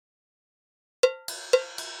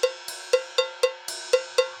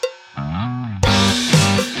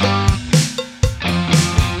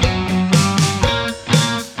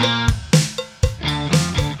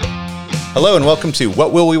Hello and welcome to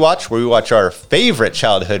What Will We Watch, where we watch our favorite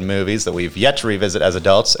childhood movies that we've yet to revisit as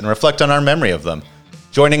adults and reflect on our memory of them.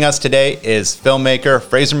 Joining us today is filmmaker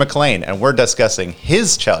Fraser McLean, and we're discussing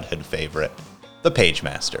his childhood favorite, The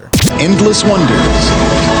Pagemaster. Endless Wonders,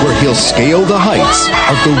 where he'll scale the heights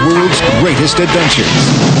of the world's greatest adventures.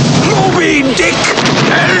 Moby Dick!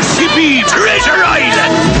 LCP Treasure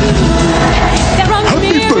Island!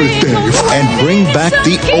 Happy birthday! And bring back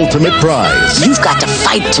the ultimate prize. You've got to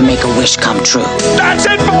fight to make a wish come true. That's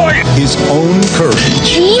it, boy! His own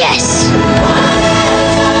courage. Yes!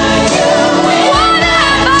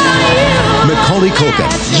 Macaulay Culkin.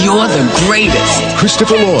 You're the greatest.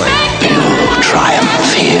 Christopher Lloyd. Build, triumph,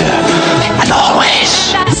 fear, and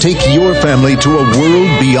always. Take your family to a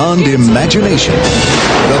world beyond imagination.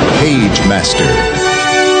 The Pagemaster.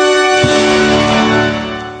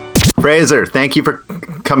 Fraser, thank you for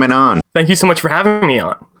coming on. Thank you so much for having me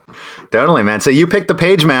on. Totally, man. So you picked The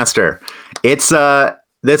Pagemaster. It's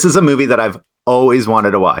this is a movie that I've always wanted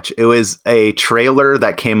to watch. It was a trailer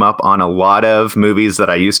that came up on a lot of movies that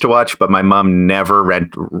I used to watch, but my mom never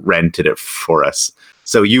rented it for us.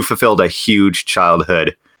 So you fulfilled a huge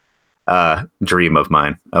childhood dream of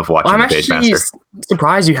mine of watching I'm The actually Pagemaster.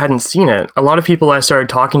 surprised you hadn't seen it. A lot of people I started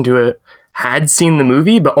talking to it had seen the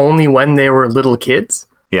movie, but only when they were little kids.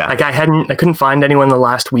 Yeah. Like I couldn't find anyone the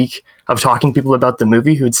last week of talking to people about the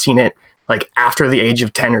movie who had seen it like after the age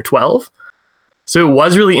of 10 or 12. So it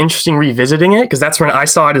was really interesting revisiting it because that's when I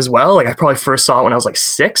saw it as well. Like I probably first saw it when I was like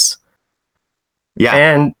 6. Yeah.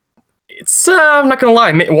 And it's, I'm not going to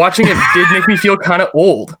lie, watching it did make me feel kind of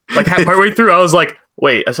old. Like partway through, I was like,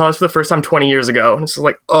 wait, I saw this for the first time 20 years ago. And it's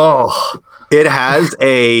like, oh. It has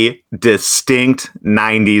a distinct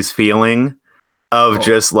 90s feeling of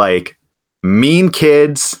just like mean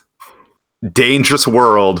kids, dangerous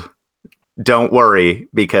world. Don't worry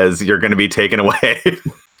because you're going to be taken away.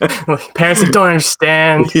 Parents that don't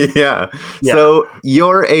understand. Yeah. So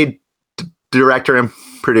you're a director and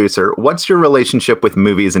producer. What's your relationship with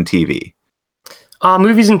movies and TV?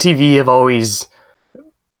 Movies and TV have always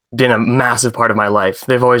been a massive part of my life.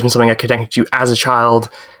 They've always been something that connected you as a child,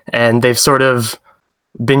 and they've sort of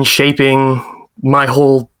been shaping my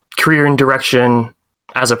whole career and direction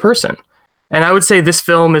as a person. And I would say this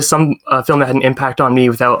film is a film that had an impact on me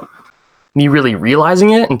without me really realizing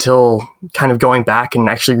it until kind of going back and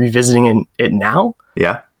actually revisiting it now.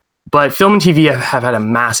 Yeah. But film and TV have had a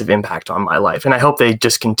massive impact on my life, and I hope they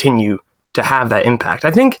just continue to have that impact.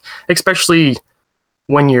 I think, especially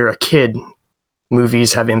when you're a kid,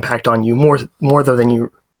 movies have impact on you more though than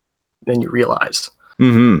you realize.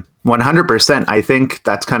 100%. I think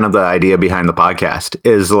that's kind of the idea behind the podcast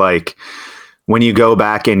is like when you go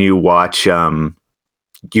back and you watch The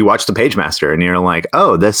Pagemaster and you're like,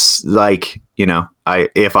 oh, this, like, you know,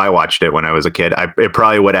 if I watched it when I was a kid, it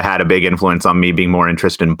probably would have had a big influence on me being more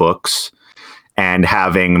interested in books and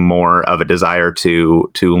having more of a desire to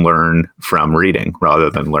learn from reading rather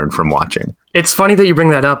than learn from watching. It's funny that you bring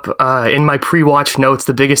that up. In my pre-watch notes,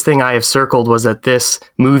 the biggest thing I have circled was that this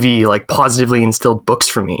movie like positively instilled books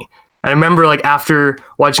for me. I remember like after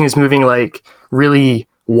watching this movie, like really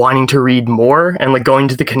wanting to read more and like going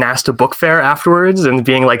to the Canasta Book Fair afterwards and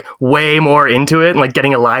being like way more into it and like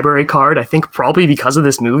getting a library card, I think probably because of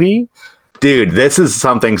this movie. Dude, this is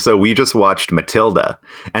something. So we just watched Matilda,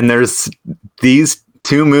 and there's these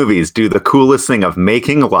two movies do the coolest thing of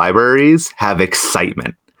making libraries have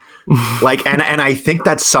excitement. Like, and I think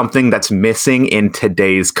that's something that's missing in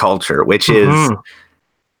today's culture, which is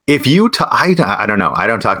if you, I don't know, I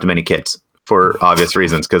don't talk to many kids for obvious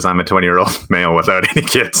reasons because I'm a 20-year-old male without any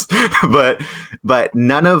kids, but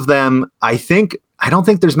none of them, I don't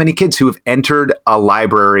think there's many kids who have entered a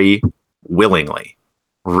library willingly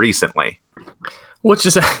recently. Which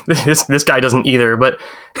is this guy doesn't either, but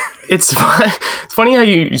it's funny how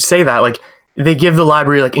you say that. Like they give the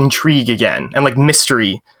library like intrigue again and like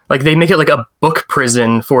mystery. Like they make it like a book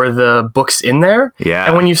prison for the books in there. Yeah.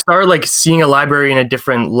 And when you start like seeing a library in a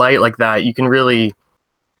different light like that, you can really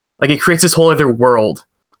like it creates this whole other world.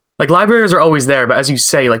 Like libraries are always there, but as you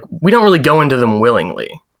say, like we don't really go into them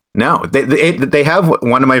willingly. No, they have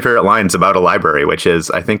one of my favorite lines about a library, which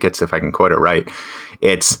is, I think it's, if I can quote it right,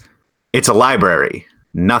 it's a library.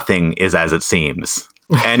 Nothing is as it seems.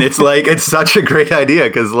 And it's like, it's such a great idea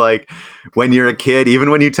because like when you're a kid,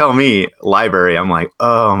 even when you tell me library, I'm like,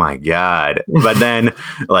 oh my God. But then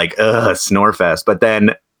like, Snorefest. But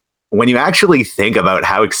then when you actually think about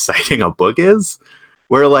how exciting a book is,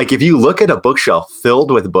 where like if you look at a bookshelf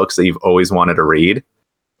filled with books that you've always wanted to read,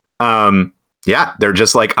 yeah, they're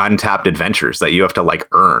just like untapped adventures that you have to like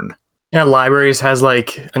earn. Yeah, libraries has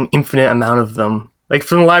like an infinite amount of them. like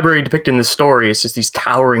from the library depicting the story, it's just these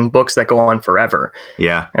towering books that go on forever.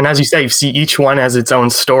 Yeah. And as you say, you see each one has its own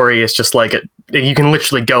story. It's just like you can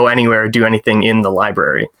literally go anywhere, do anything in the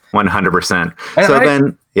library. 100%. And So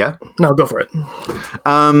then, yeah. No, go for it.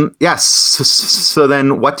 Yes. So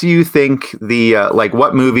then what do you think like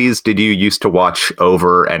what movies did you used to watch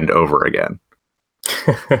over and over again?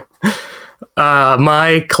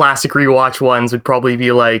 My classic rewatch ones would probably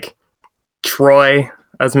be like Troy.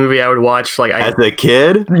 That's a movie I would watch As a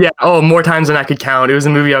kid? Yeah. Oh, more times than I could count. It was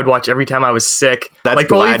a movie I would watch every time I was sick. That's like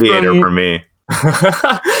Gladiator for me.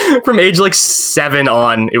 From age like 7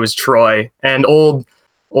 on, it was Troy and old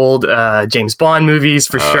James Bond movies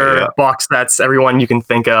for sure. Yeah. Box sets, everyone you can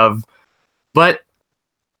think of. But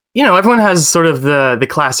everyone has sort of the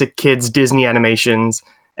classic kids Disney animations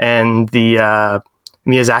and the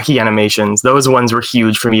Miyazaki animations. Those ones were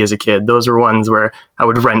huge for me as a kid. Those were ones where I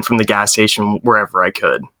would rent from the gas station wherever I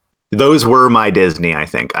could. Those were my Disney, I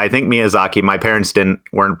think. I think Miyazaki, my parents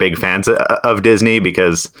weren't big fans of Disney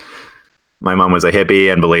because my mom was a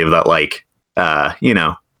hippie and believed that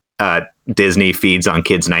Disney feeds on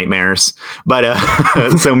kids' nightmares. But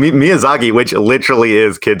so Miyazaki, which literally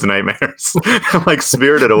is kids' nightmares, like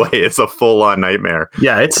Spirited Away, it's a full-on nightmare.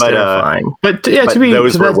 Yeah, it's terrifying. But to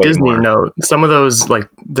that Disney note, some of those, like,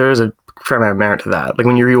 there's a fair amount of merit to that. Like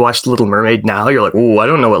when you rewatch The Little Mermaid now, you're like, oh, I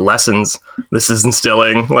don't know what lessons this is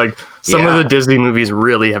instilling. Like some of the Disney movies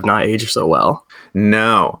really have not aged so well.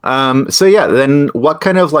 No. So yeah, then what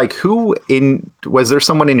kind of was there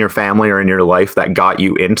someone in your family or in your life that got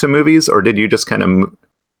you into movies, or did you just kind of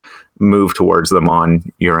move towards them on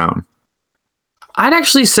your own? I'd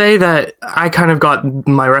actually say that I kind of got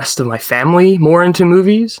my rest of my family more into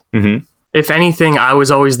movies. Mm-hmm. If anything, I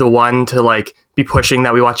was always the one to like be pushing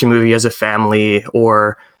that we watch a movie as a family,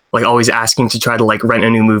 or like always asking to try to like rent a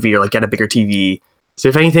new movie or like get a bigger TV. So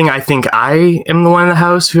if anything, I think I am the one in the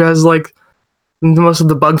house who has like the most of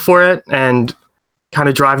the bug for it and kind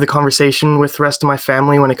of drive the conversation with the rest of my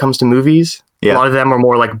family when it comes to movies. Yeah. A lot of them are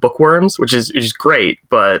more like bookworms, which is great,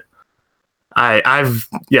 but I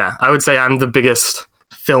would say I'm the biggest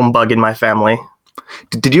film bug in my family.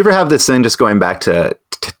 Did you ever have this thing, just going back to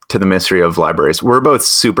the mystery of libraries? We're both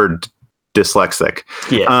super dyslexic.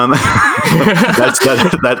 Yeah.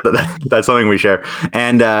 That's something we share.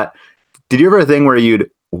 And did you ever have a thing where you'd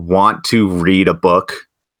want to read a book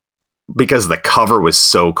because the cover was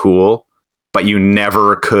so cool, but you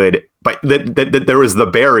never could, but there was the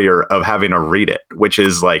barrier of having to read it, which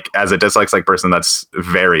is like, as a dyslexic person, that's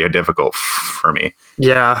very difficult for me.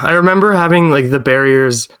 Yeah, I remember having like the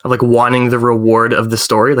barriers of like wanting the reward of the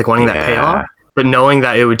story, like wanting that payoff, but knowing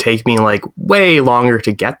that it would take me like way longer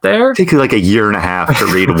to get there. It takes you like a year and a half to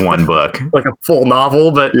read one book. Like a full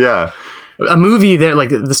novel, but yeah, a movie that like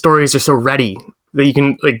the stories are so ready that you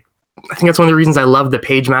can like, I think that's one of the reasons I love the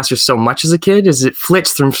Page Masters so much as a kid, is it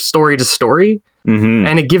flits from story to story. Mm-hmm.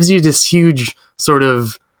 And it gives you this huge sort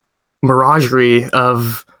of miragerie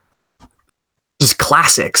of just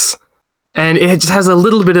classics. And it just has a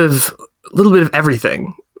little bit of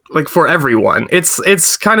everything, like for everyone.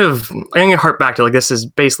 It's kind of, I'm going to harp back to like, this is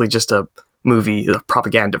basically just a movie of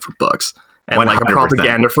propaganda for books and 100%. like a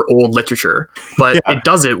propaganda for old literature, but it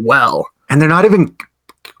does it well. And they're not even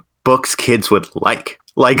books kids would like.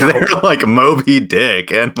 Like they're like Moby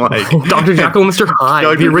Dick and like Dr. Jekyll and Mr.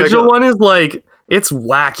 Hyde. The original one is like, it's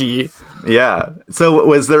wacky. Yeah. So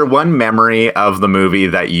was there one memory of the movie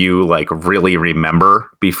that you like really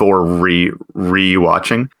remember before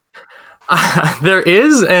rewatching? There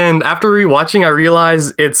is, and after rewatching, I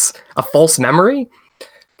realized it's a false memory,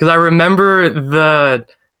 because I remember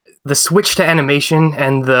the switch to animation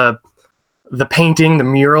and the painting, the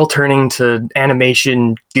mural turning to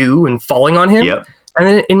animation goo and falling on him. Yep. And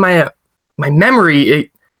then in my memory,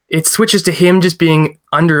 it switches to him just being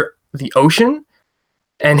under the ocean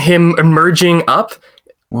and him emerging up.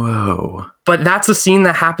 Whoa. But that's the scene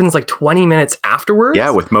that happens like 20 minutes afterwards. Yeah,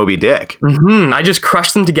 with Moby Dick. Mm-hmm. I just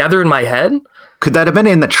crushed them together in my head. Could that have been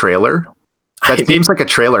in the trailer? That seems like a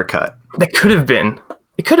trailer cut. That could have been.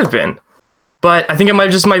 It could have been. But I think it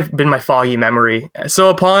might have been my foggy memory. So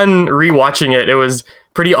upon rewatching it, it was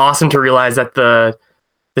pretty awesome to realize that the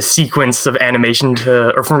sequence of animation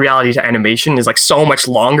from reality to animation is like so much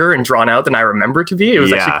longer and drawn out than I remember it to be. It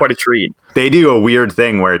was actually quite a treat. They do a weird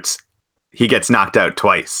thing where he gets knocked out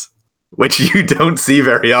twice, which you don't see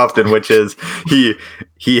very often, which is he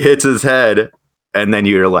hits his head and then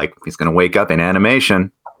you're like, he's going to wake up in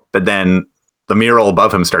animation. But then the mural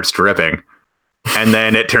above him starts dripping and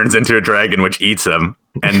then it turns into a dragon, which eats him.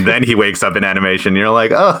 and then he wakes up in animation. You're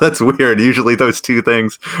like, oh, that's weird. Usually those two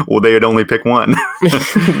things, well, they would only pick one.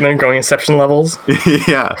 Then going Inception levels.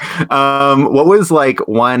 Yeah. What was like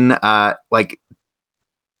one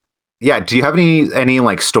yeah, do you have any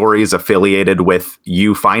like stories affiliated with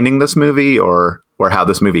you finding this movie or how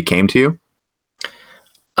this movie came to you?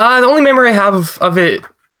 The only memory I have of it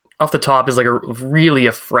off the top is like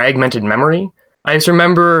a fragmented memory. I just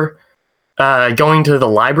remember going to the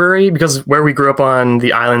library, because where we grew up on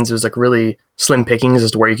the islands was like really slim pickings as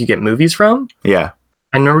to where you could get movies from. Yeah.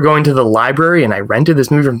 I remember going to the library and I rented this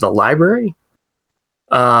movie from the library.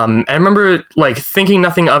 And I remember like thinking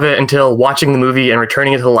nothing of it until watching the movie and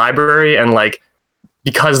returning it to the library. And like,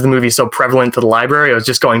 because the movie is so prevalent to the library, I was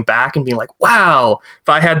just going back and being like, wow, if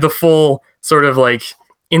I had the full sort of like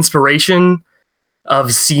inspiration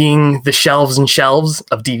of seeing the shelves and shelves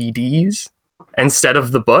of DVDs instead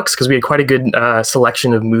of the books, because we had quite a good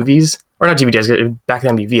selection of movies, or not DVDs, back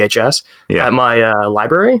then it'd be VHS, at my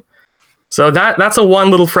library. So that's a one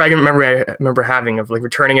little fragment memory I remember having of like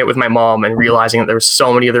returning it with my mom and realizing that there were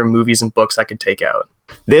so many other movies and books I could take out.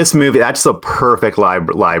 This movie, that's the perfect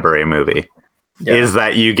library movie. Yeah. Is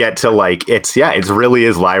that you get to like, it really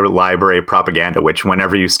is library propaganda, which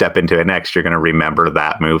whenever you step into it next, you're going to remember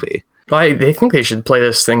that movie. They think they should play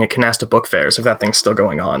this thing at Canasta Book Fairs if that thing's still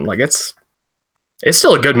going on. Like it's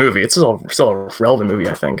still a good movie. It's still a relevant movie,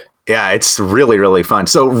 I think. Yeah, it's really, really fun.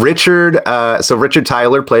 So Richard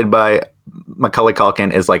Tyler, played by Macaulay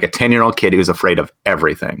Culkin, is like a 10-year-old kid who's afraid of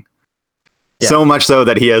everything. Yeah. So much so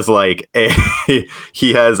that he has like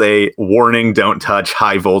a warning, don't touch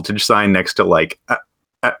high voltage sign next to like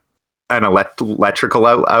an electrical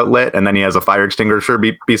outlet, and then he has a fire extinguisher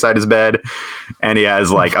beside his bed, and he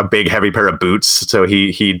has like a big heavy pair of boots so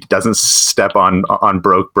he doesn't step on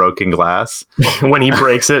broken glass when he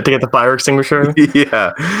breaks it to get the fire extinguisher.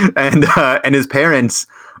 Yeah, and his parents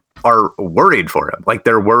are worried for him. Like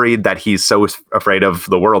they're worried that he's so afraid of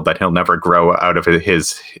the world that he'll never grow out of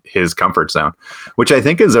his comfort zone, which I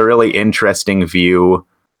think is a really interesting view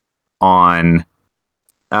on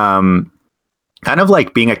kind of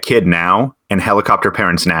like being a kid now and helicopter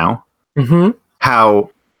parents now. Mm-hmm.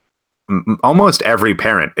 How almost every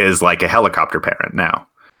parent is like a helicopter parent now,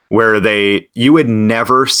 where you would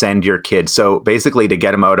never send your kid. So basically to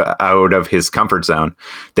get him out of his comfort zone,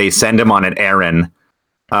 they send him on an errand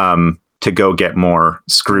to go get more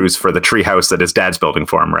screws for the treehouse that his dad's building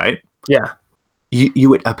for him, right? Yeah.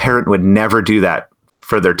 A parent would never do that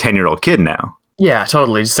for their 10-year-old kid now. Yeah,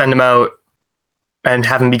 totally. Just send him out and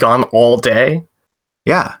have him be gone all day.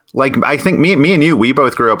 Yeah. Like I think me and you, we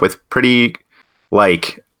both grew up with pretty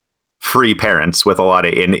like free parents with a lot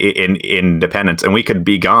of independence, and we could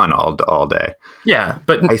be gone all day. Yeah,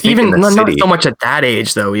 but even not so much at that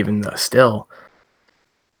age though, even though still.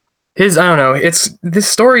 I don't know, this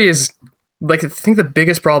story is like, I think the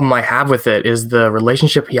biggest problem I have with it is the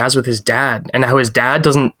relationship he has with his dad, and how his dad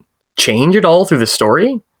doesn't change at all through the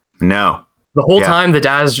story. No. The whole time the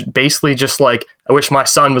dad's basically just like, I wish my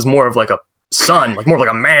son was more of like a son, like more like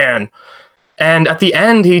a man. And at the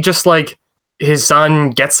end, he just like, his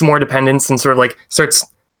son gets some more dependence and sort of like starts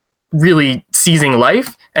really seizing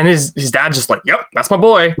life. And his dad just like, yep, that's my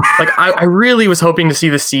boy. Like I really was hoping to see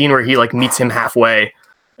the scene where he like meets him halfway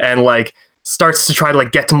and like starts to try to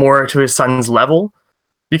like get to more to his son's level,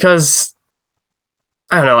 because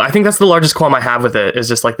I don't know. I think that's the largest qualm I have with it, is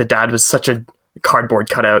just like the dad was such a cardboard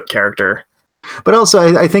cutout character. But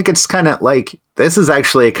also, I think it's kind of like, this is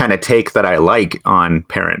actually a kind of take that I like on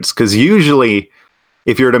parents. Because usually,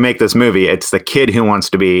 if you were to make this movie, it's the kid who wants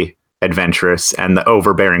to be adventurous and the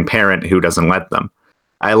overbearing parent who doesn't let them.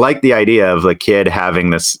 I like the idea of the kid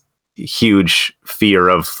having this huge fear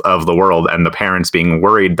of the world, and the parents being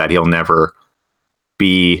worried that he'll never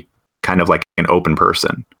be kind of like an open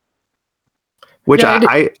person. Which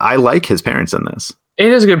I like his parents in this.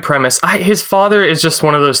 It is a good premise. His father is just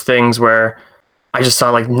one of those things where I just saw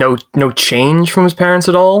like no change from his parents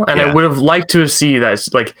at all. And I would have liked to have seen that,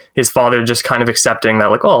 like his father just kind of accepting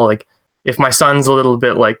that, like, oh, like if my son's a little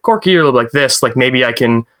bit like quirky or like this, like maybe I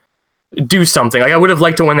can do something. Like I would have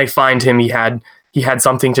liked to, when they find him, he had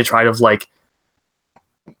something to try to like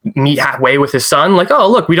meet halfway with his son. Like,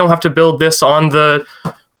 oh, look, we don't have to build this on the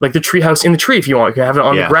treehouse in the tree if you want. You can have it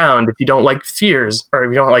on the ground if you don't like fears, or if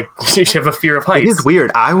you don't like, you have a fear of heights. It is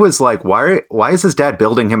weird. I was like, why is his dad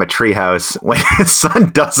building him a treehouse when his son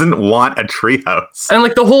doesn't want a treehouse? And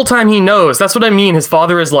like the whole time he knows. That's what I mean. His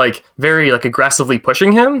father is like very like aggressively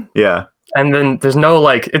pushing him. Yeah. And then there's no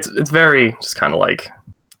like, it's very just kind of like,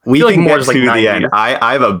 we can get to the end.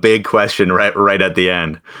 I have a big question right at the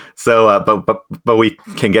end. So, but we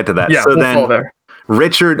can get to that. Yeah, so we'll fall there.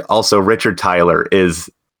 Richard Tyler is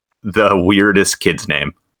the weirdest kid's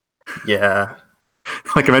name. Yeah.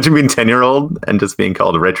 Like, imagine being 10-year-old and just being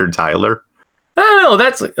called Richard Tyler. I don't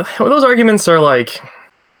know. Those arguments are like,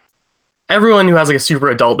 everyone who has like a super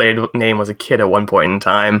adult name was a kid at one point in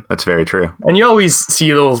time. That's very true. And you always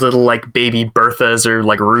see those little like baby Berthas or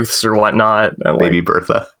like Ruths or whatnot. And, Baby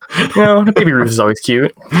Bertha. Baby Ruth is always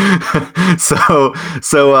cute. So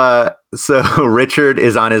Richard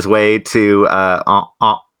is on his way to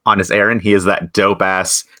on his errand. He is that dope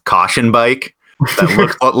ass caution bike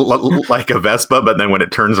that looks like a Vespa, but then when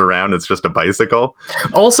it turns around, it's just a bicycle.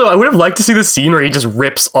 Also, I would have liked to see the scene where he just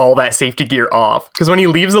rips all that safety gear off, because when he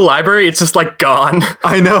leaves the library, it's just like gone.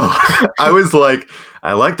 I know. I was like,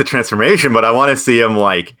 I like the transformation, but I want to see him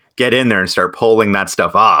like get in there and start pulling that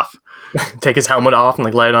stuff off. Take his helmet off and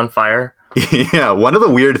like light it on fire. Yeah, one of the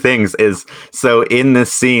weird things is, so in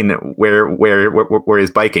this scene where he's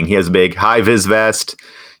biking, he has a big high vis vest.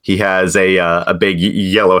 He has a big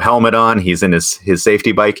yellow helmet on. He's in his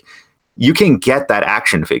safety bike. You can get that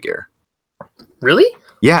action figure. Really?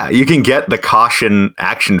 Yeah, you can get the caution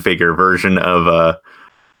action figure version of.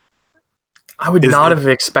 I would not have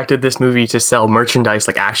expected this movie to sell merchandise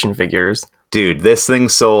like action figures. Dude, this thing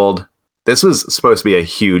sold. This was supposed to be a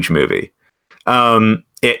huge movie.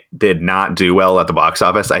 It did not do well at the box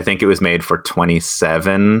office. I think it was made for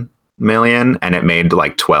 27 million, and it made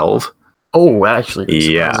like 12. Oh, actually,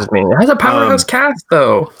 surprises me. It has a powerhouse cast,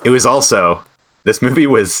 though. It was also, this movie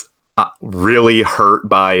was really hurt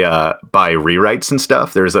by rewrites and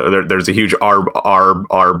stuff. There's a huge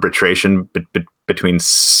arbitration between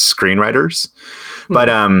screenwriters, but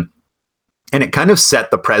and it kind of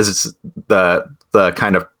set the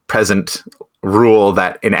kind of present rule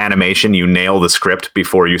that in animation you nail the script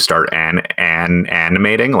before you start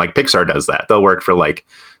animating. Like Pixar does that. They'll work for like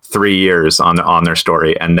 3 years on their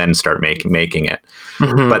story and then start making it.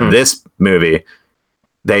 Mm-hmm. But this movie,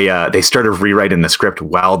 they started rewriting the script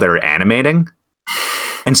while they're animating,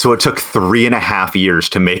 and so it took 3.5 years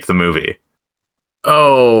to make the movie.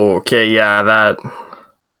 Oh, okay, yeah, that.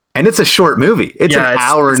 And it's a short movie. It's an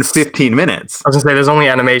hour and 15 minutes. I was gonna say there's only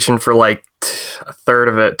animation for like a third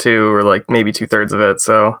of it too, or like maybe 2/3 of it.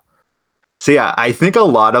 So yeah, I think a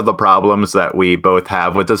lot of the problems that we both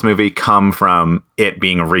have with this movie come from it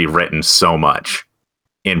being rewritten so much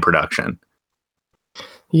in production.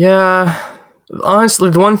 Yeah, honestly,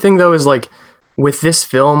 the one thing though is like with this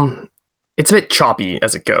film, it's a bit choppy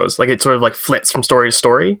as it goes. Like it sort of like flits from story to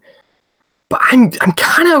story. But I'm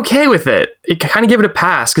kind of okay with it. I kind of give it a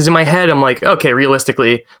pass, because in my head I'm like, okay,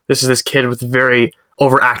 realistically, this is this kid with very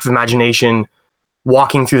overactive imagination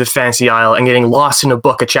walking through the fantasy aisle and getting lost in a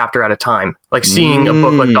book a chapter at a time. Like seeing a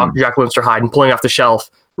book like Dr. Jekyll and Mr. Hyde and pulling off the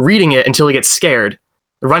shelf, reading it until he gets scared,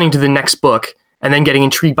 running to the next book, and then getting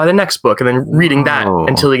intrigued by the next book, and then reading that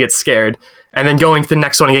until he gets scared, and then going to the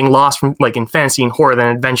next one and getting lost from like in fantasy and horror,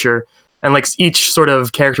 then adventure. And like each sort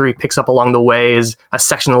of character he picks up along the way is a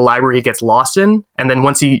section of the library he gets lost in. And then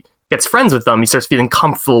once he gets friends with them, he starts feeling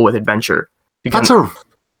comfortable with adventure. That's a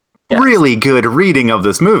really good reading of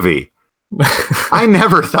this movie. I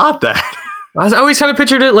never thought that. I always kind of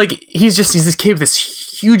pictured it like he's this kid with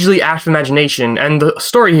this hugely active imagination. And the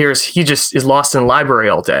story here is he just is lost in the library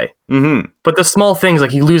all day. Mm-hmm. But the small things,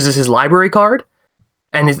 like he loses his library card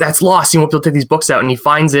and that's lost. He won't be able to take these books out, and he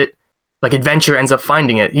finds it. Like Adventure ends up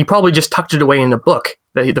finding it. He probably just tucked it away in a book,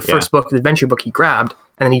 the first book, the adventure book he grabbed,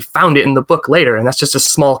 and then he found it in the book later. And that's just a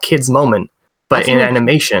small kid's moment, but in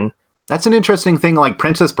animation. That's an interesting thing. Like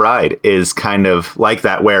Princess Bride is kind of like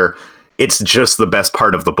that, where it's just the best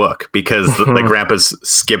part of the book because the grandpa's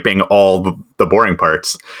skipping all the boring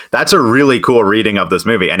parts. That's a really cool reading of this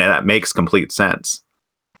movie, and that makes complete sense.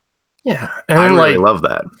 Yeah, and I really love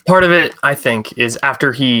that. Part of it, I think, is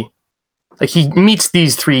after he meets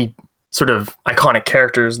these three sort of iconic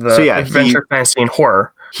characters, adventure, fantasy, and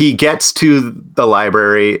horror. He gets to the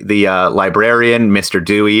library, the librarian, Mr.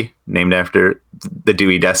 Dewey, named after the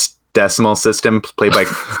Dewey Decimal System, played by...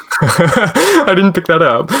 I didn't pick that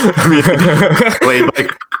up. Played by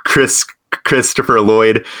Christopher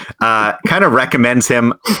Lloyd. Kind of recommends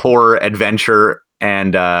him horror, adventure,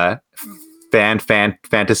 and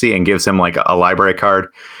fantasy, and gives him like a library card.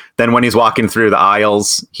 Then when he's walking through the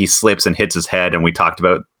aisles, he slips and hits his head, and we talked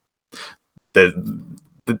about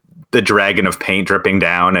the dragon of paint dripping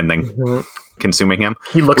down and then consuming him.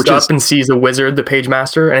 He looks up and sees a wizard, the page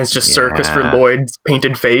master, and it's just Sir Christopher Lloyd's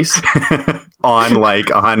painted face on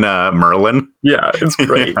Merlin. Yeah, it's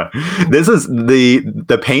great. Yeah. This is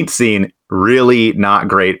the paint scene. Really not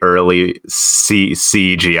great early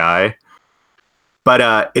CGI,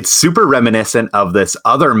 but it's super reminiscent of this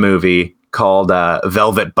other movie called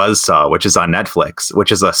Velvet Buzzsaw, which is on Netflix,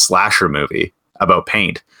 which is a slasher movie about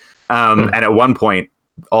paint. And at one point,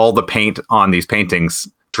 all the paint on these paintings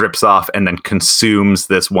drips off and then consumes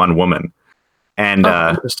this one woman. And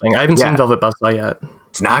interesting. I haven't seen Velvet Buzzsaw yet.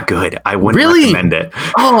 It's not good. I wouldn't Really? recommend it.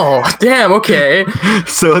 Oh, damn. Okay.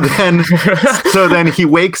 So then he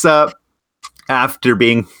wakes up after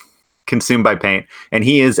being consumed by paint, and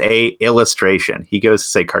he is a illustration. He goes to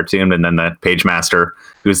say cartoon, and then the page master,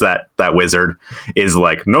 who's that wizard, is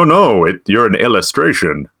like, no, you're an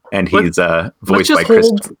illustration. And he's voiced by Chris.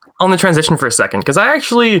 Hold on the transition for a second, because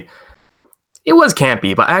it was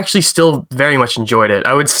campy, but I actually still very much enjoyed it.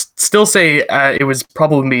 I would still say it was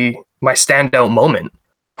probably my standout moment.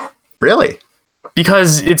 Really?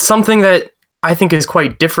 Because it's something that I think is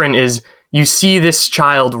quite different, is you see this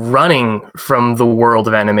child running from the world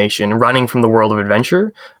of animation, running from the world of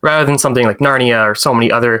adventure, rather than something like Narnia or so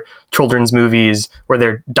many other children's movies where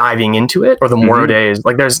they're diving into it, or the Moro Days.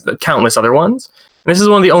 Like, there's countless other ones. And this is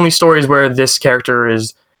one of the only stories where this character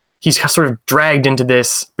he's sort of dragged into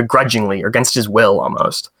this begrudgingly or against his will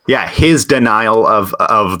almost. Yeah, his denial of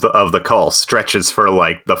the call stretches for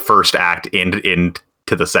like the first act into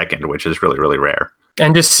the second, which is really, really rare.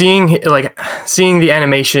 And just seeing the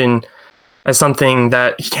animation as something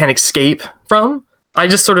that he can't escape from, I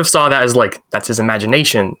just sort of saw that as like, that's his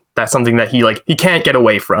imagination. That's something that he can't get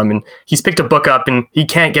away from. And he's picked a book up and he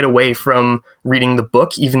can't get away from reading the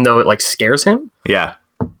book, even though it like scares him. Yeah.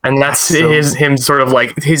 And that's him sort of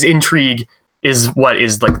like, his intrigue is what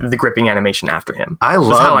is like the gripping animation after him. I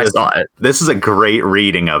love how I saw it. This is a great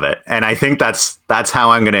reading of it. And I think that's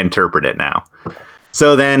how I'm going to interpret it now.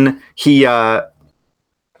 So then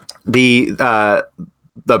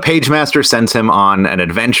the page master sends him on an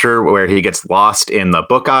adventure where he gets lost in the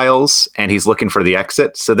book aisles and he's looking for the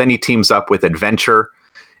exit. So then he teams up with Adventure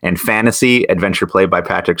and Fantasy. Adventure played by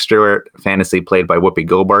Patrick Stewart, Fantasy played by Whoopi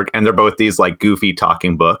Goldberg, and they're both these like goofy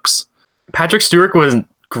talking books. Patrick Stewart was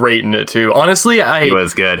great in it too. Honestly, he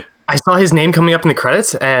was good. I saw his name coming up in the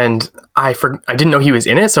credits and I didn't know he was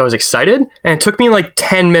in it, so I was excited. And it took me like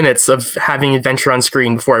 10 minutes of having Adventure on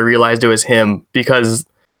screen before I realized it was him, because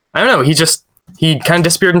I don't know, he kind of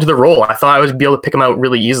disappeared into the role. I thought I would be able to pick him out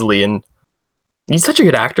really easily, and he's such a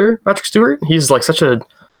good actor, Patrick Stewart. He's like such a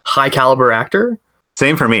high caliber actor.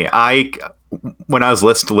 Same for me. When I was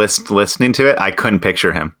listening to it, I couldn't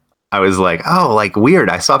picture him. I was like, oh, like weird.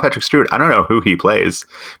 I saw Patrick Stewart. I don't know who he plays.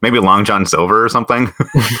 Maybe Long John Silver or something.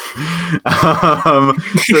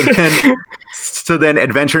 So then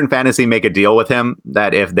Adventure and Fantasy make a deal with him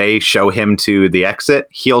that if they show him to the exit,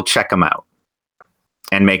 he'll check them out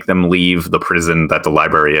and make them leave the prison that the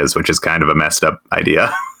library is, which is kind of a messed up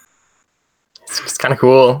idea. It's kind of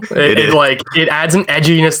cool. It adds an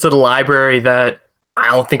edginess to the library that I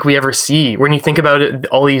don't think we ever see. When you think about it,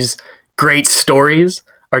 all these great stories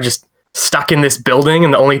are just stuck in this building,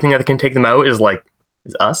 and the only thing that can take them out is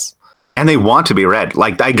us. And they want to be read.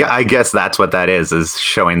 Like, I guess that's what that is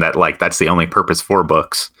showing that like that's the only purpose for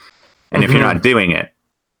books. And if you're not doing it,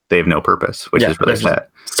 they have no purpose, which is really sad.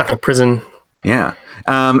 Stuck in prison. Yeah.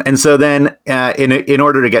 And so then in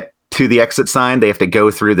order to get to the exit sign, they have to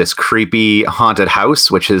go through this creepy haunted house,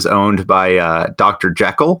 which is owned by Dr.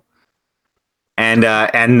 Jekyll. And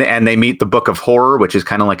they meet the Book of Horror, which is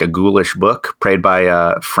kind of like a ghoulish book, played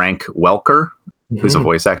by Frank Welker, who's a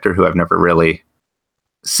voice actor who I've never really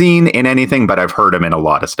seen in anything, but I've heard him in a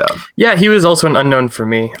lot of stuff. Yeah, he was also an unknown for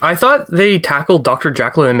me. I thought they tackled Dr.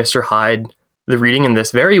 Jekyll and Mr. Hyde, the reading in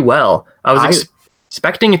this, very well. I was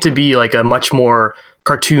expecting it to be like a much more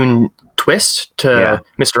cartoon twist to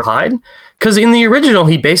Mr. Hyde. Because in the original,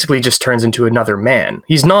 he basically just turns into another man.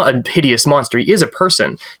 He's not a hideous monster. He is a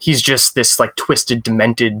person. He's just this like twisted,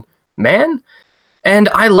 demented man. And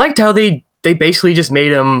I liked how they basically just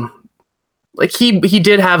made him like he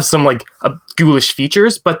did have some like ghoulish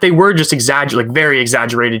features, but they were just very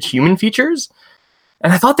exaggerated human features.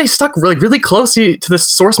 And I thought they stuck really, really closely to the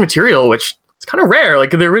source material, which it's kind of rare. Like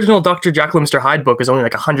the original Dr. Jekyll and Mr. Hyde book is only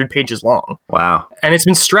like 100 pages long. Wow. And it's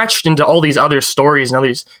been stretched into all these other stories and all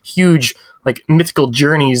these huge like mythical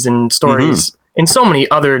journeys and stories in so many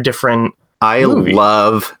other different movies.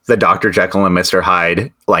 Love the Dr. Jekyll and Mr.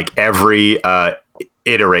 Hyde, like every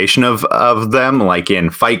iteration of them, like in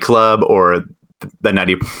Fight Club or The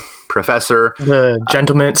Nutty Professor. The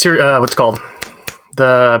Gentleman, what's it called?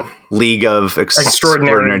 The League of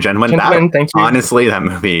Extraordinary Gentlemen. Thank you. Honestly, that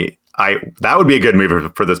movie... that would be a good movie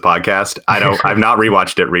for this podcast. I've not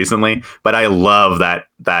rewatched it recently, but I love that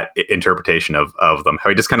interpretation of them. How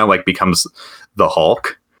he just kind of like becomes the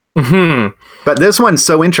Hulk. Mm-hmm. But this one's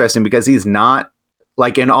so interesting because he's not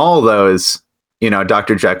like in all those,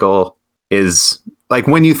 Dr. Jekyll is like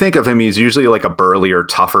when you think of him, he's usually like a burlier,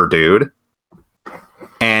 tougher dude.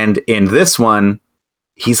 And in this one,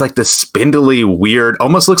 he's like this spindly, weird,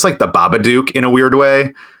 almost looks like the Babadook in a weird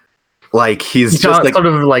way. Like he's just like sort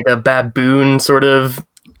of like a baboon, sort of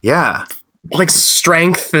yeah, like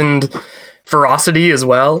strength and ferocity as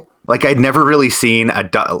well. like I'd never really seen a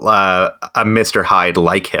Mr. Hyde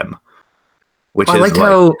like him. Which I is liked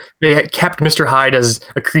how they had kept Mr. Hyde as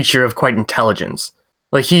a creature of quite intelligence.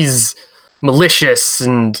 Like he's malicious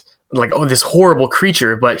and like, oh, this horrible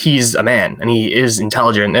creature, but he's a man and he is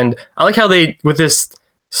intelligent. And I like how they, with this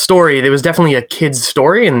story, there was definitely a kid's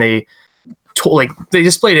story, and they they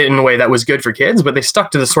displayed it in a way that was good for kids, but they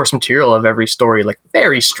stuck to the source material of every story like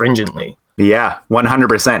very stringently. Yeah,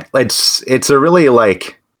 100%. It's a really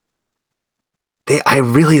like. I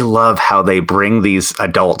really love how they bring these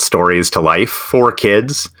adult stories to life for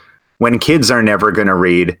kids when kids are never going to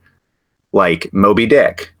read like Moby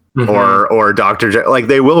Dick or Dr. Like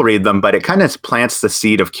they will read them, but it kind of plants the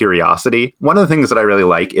seed of curiosity. One of the things that I really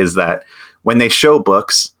like is that when they show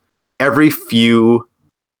books, every few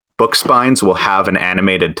book spines will have an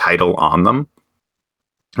animated title on them.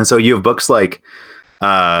 And so you have books like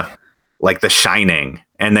The Shining,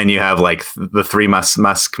 and then you have like the Three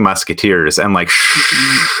Musketeers, and like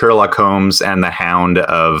Sherlock Holmes and the Hound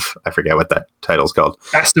of, I forget what that title's called.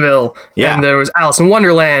 Baskerville. Yeah. And there was Alice in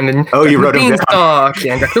Wonderland, and you wrote them down. Beanstalk,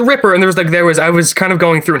 and Jack the Ripper, and there was I was kind of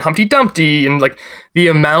going through and Humpty Dumpty, and like the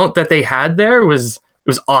amount that they had there was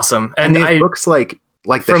awesome. And these books like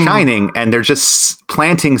The Shining, and they're just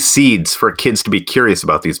planting seeds for kids to be curious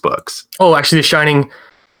about these books. Oh, actually, The Shining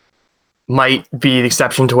might be the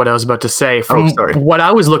exception to what I was about to say. From what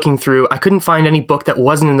I was looking through, I couldn't find any book that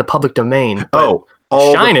wasn't in the public domain. All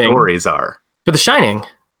Shining, the stories are. But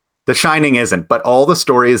The Shining isn't, but all the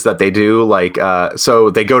stories that they do, like, so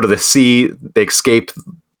they go to the sea, they escape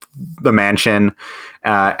the mansion,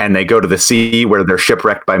 and they go to the sea where they're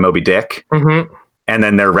shipwrecked by Moby Dick. Mm-hmm. And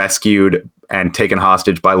then they're rescued and taken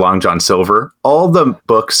hostage by Long John Silver. All the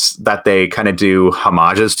books that they kind of do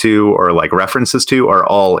homages to or like references to are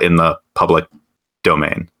all in the public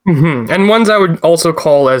domain. Mm-hmm. And ones I would also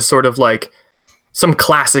call as sort of like some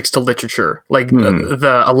classics to literature, like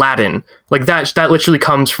the Aladdin, like that literally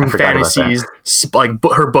comes from Fantasy's like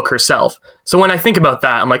her book herself. So when I think about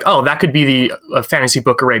that, I'm like, oh, that could be the fantasy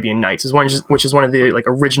book Arabian Nights, which is one of the like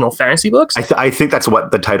original fantasy books. I think that's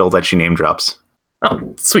what the title that she name drops.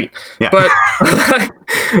 Oh, sweet. Yeah. But,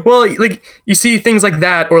 well, like, you see things like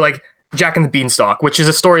that, or like Jack and the Beanstalk, which is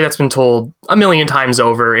a story that's been told a million times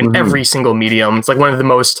over in every single medium. It's like one of the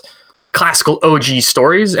most classical OG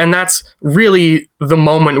stories, and that's really the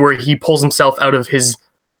moment where he pulls himself out of his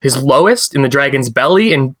lowest in the dragon's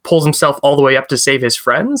belly and pulls himself all the way up to save his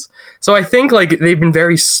friends. So I think, like, they've been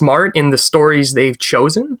very smart in the stories they've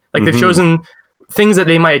chosen. Like, they've chosen things that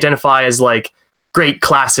they might identify as, like, great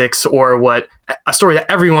classics, or what a story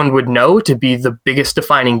that everyone would know to be the biggest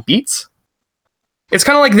defining beats. It's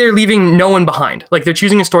kind of like they're leaving no one behind. Like they're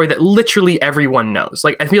choosing a story that literally everyone knows.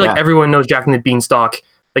 Like I feel like everyone knows Jack and the Beanstalk.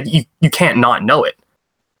 Like you can't not know it.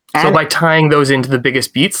 And so by tying those into the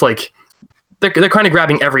biggest beats, like they're kind of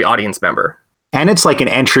grabbing every audience member. And it's like an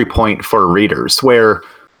entry point for readers where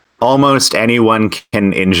almost anyone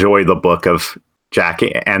can enjoy the book of Jack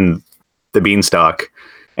and the Beanstalk.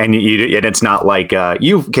 And it's not like so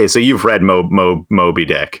you've read Moby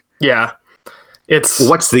Dick. Yeah,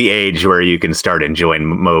 what's the age where you can start enjoying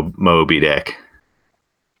Moby Dick?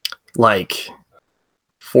 Like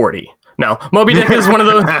 40. No, Moby Dick is one of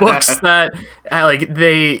those books that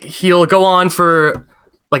he'll go on for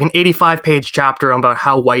like an 85-page chapter about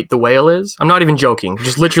how white the whale is. I'm not even joking,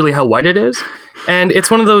 just literally how white it is. And it's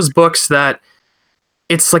one of those books that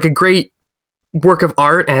it's like a great work of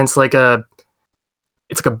art, and it's like a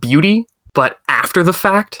beauty, but after the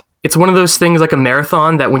fact. It's one of those things like a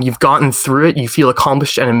marathon that when you've gotten through it, you feel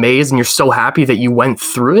accomplished and amazed, and you're so happy that you went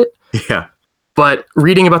through it. Yeah. But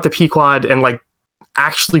reading about the Pequod and like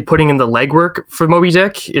actually putting in the legwork for Moby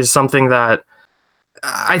Dick is something that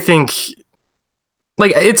I think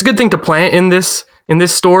like it's a good thing to plant in this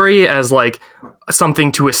story as like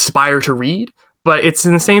something to aspire to read, but it's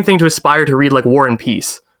the same thing to aspire to read like War and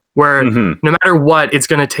Peace, where no matter what, it's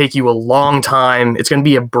going to take you a long time. It's going to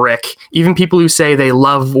be a brick. Even people who say they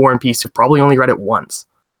love War and Peace have probably only read it once.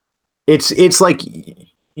 It's like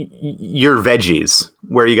your veggies,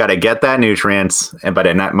 where you got to get that nutrients, but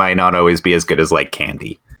it might not always be as good as like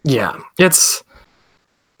candy. Yeah, it's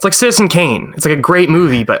like Citizen Kane. It's like a great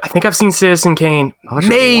movie, but I think I've seen Citizen Kane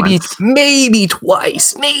maybe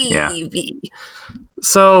twice, maybe. Yeah.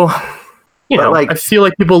 So, I feel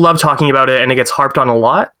like people love talking about it, and it gets harped on a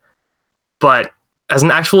lot. But as an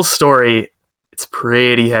actual story, It's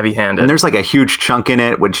pretty heavy-handed. And there's like a huge chunk in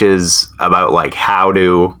it, which is about like how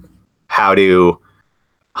to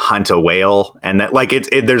hunt a whale, and that like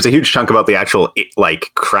there's a huge chunk about the actual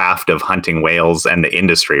like craft of hunting whales and the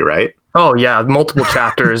industry, right? Oh yeah, multiple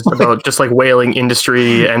chapters about just like whaling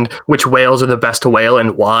industry and which whales are the best to whale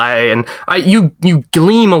and why. And you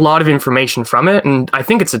glean a lot of information from it, and I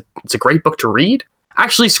think it's a great book to read.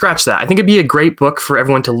 Actually, scratch that. I think it'd be a great book for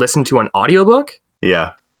everyone to listen to on audiobook.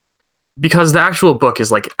 Yeah. Because the actual book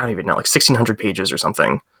is like, I don't even know, like 1,600 pages or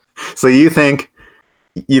something. So you think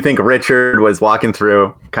Richard was walking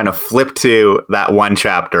through, kind of flipped to that one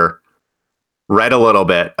chapter, read a little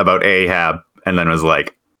bit about Ahab, and then was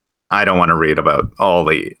like, I don't want to read about all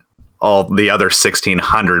the other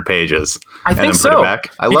 1,600 pages. I think then so. put it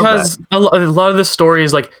back. I love because that. a lot of the story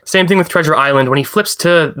is like same thing with Treasure Island. When he flips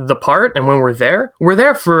to the part, and when we're there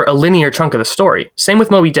for a linear chunk of the story. Same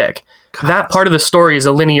with Moby Dick. God. That part of the story is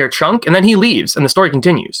a linear chunk, and then he leaves, and the story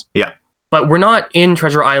continues. Yeah. But we're not in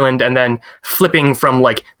Treasure Island and then flipping from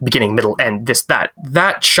like beginning, middle, end, this, that.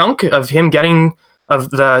 That chunk of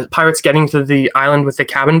the pirates getting to the island with the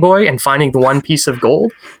cabin boy and finding the one piece of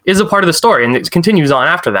gold is a part of the story, and it continues on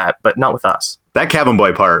after that, but not with us. That cabin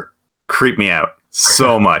boy part creeped me out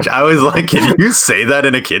so much. I was like, can you say that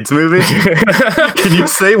in a kid's movie? Can you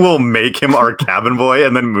say we'll make him our cabin boy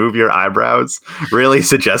and then move your eyebrows really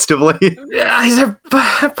suggestively? Yeah, these are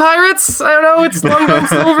pirates. I don't know. It's Long John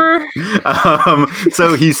Silver.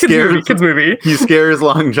 So he scares kids movie. He scares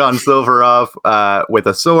Long John Silver off with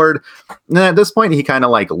a sword. And at this point, he kind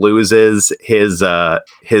of like loses his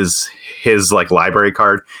like library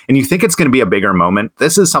card. And you think it's going to be a bigger moment.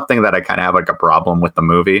 This is something that I kind of have like a problem with the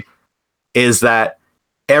movie. Is that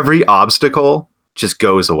every obstacle just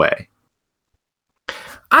goes away.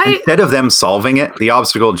 Instead of them solving it, the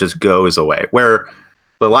obstacle just goes away. Where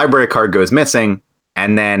the library card goes missing,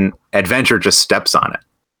 and then Adventure just steps on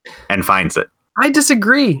it and finds it. I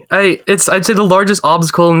disagree. I'd say the largest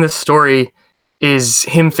obstacle in this story is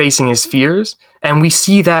him facing his fears, and we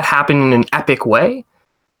see that happen in an epic way.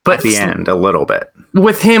 But at the end, a little bit.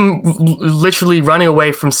 With him literally running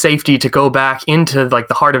away from safety to go back into like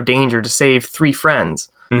the heart of danger to save 3 friends.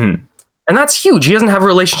 Mm-hmm. And that's huge. He doesn't have a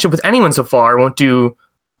relationship with anyone so far. He won't do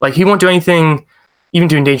anything even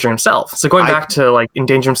to endanger himself. So going back to like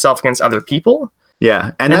endanger himself against other people.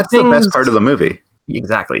 Yeah. And that's the best part of the movie.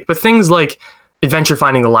 Exactly. But things like Adventure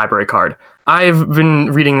finding the library card. I've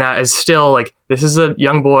been reading that as still like, this is a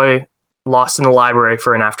young boy lost in the library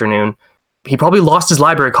for an afternoon. He probably lost his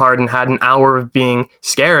library card and had an hour of being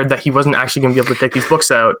scared that he wasn't actually going to be able to take these books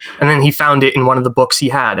out. And then he found it in one of the books he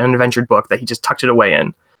had, an adventure book that he just tucked it away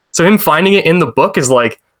in. So him finding it in the book is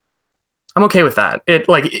like, I'm okay with that.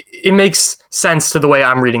 It makes sense to the way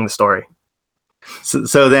I'm reading the story.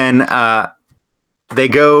 So then they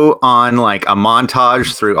go on like a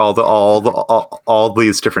montage through all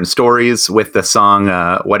these different stories with the song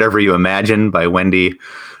 "Whatever You Imagine" by Wendy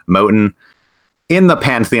Moten. In the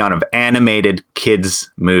pantheon of animated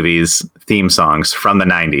kids movies theme songs from the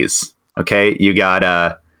 90s. Okay, you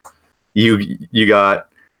got you got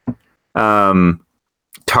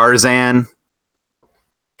Tarzan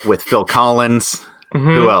with Phil Collins. Mm-hmm.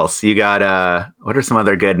 Who else? You got what are some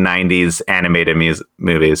other good 90s animated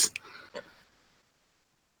movies?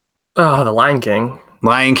 Oh, The Lion King.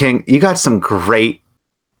 Lion King. You got some great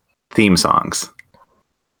theme songs.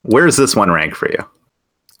 Where's this one rank for you?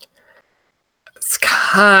 It's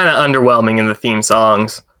kind of underwhelming in the theme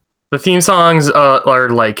songs. The theme songs are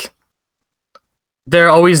like, they're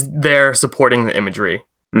always there supporting the imagery.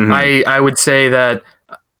 Mm-hmm. I would say that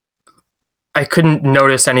I couldn't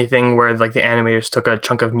notice anything where like the animators took a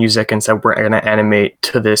chunk of music and said, we're going to animate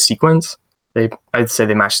to this sequence. I'd say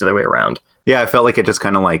they matched the other way around. Yeah, I felt like it just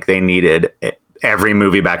kind of like they needed it. Every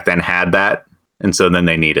movie back then had that. And so then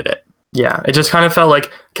they needed it. Yeah, it just kind of felt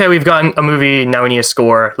like, okay, we've gotten a movie, now we need a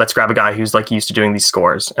score. Let's grab a guy who's like used to doing these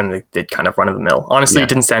scores. And they did kind of run of the mill. Honestly, It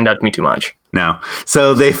didn't stand out to me too much. No.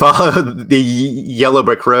 So they follow the yellow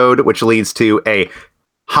brick road, which leads to a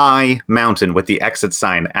high mountain with the exit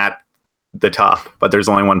sign at the top. But there's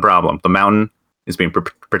only one problem. The mountain is being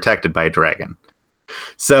protected by a dragon.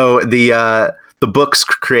 So the books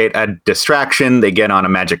create a distraction. They get on a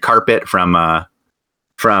magic carpet from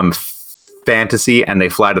fantasy and they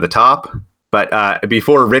fly to the top. But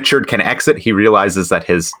before Richard can exit, he realizes that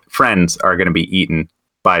his friends are going to be eaten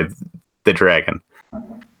by the dragon.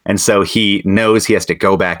 And so he knows he has to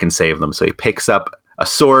go back and save them. So he picks up a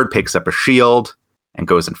sword, picks up a shield, and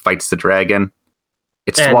goes and fights the dragon.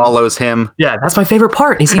 It swallows him. Yeah, that's my favorite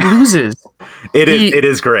part, is he loses. It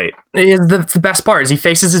is great. The best part is he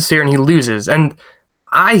faces his fear and he loses. And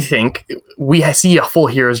I think we see a full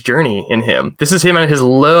hero's journey in him. This is him at his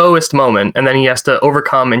lowest moment, and then he has to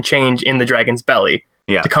overcome and change in the dragon's belly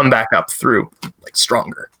to come back up through, like,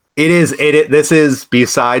 stronger. This is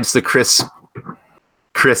besides the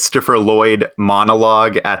Christopher Lloyd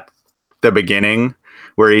monologue at the beginning,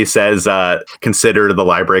 where he says, "Consider the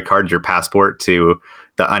library card your passport to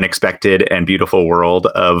the unexpected and beautiful world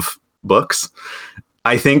of books."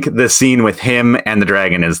 I think the scene with him and the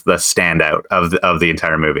dragon is the standout of the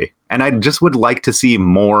entire movie, and I just would like to see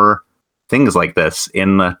more things like this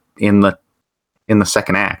in the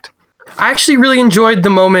second act. I actually really enjoyed the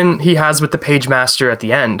moment he has with the page master at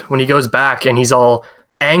the end when he goes back and he's all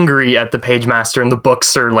angry at the page master, and the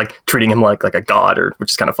books are like treating him like a god,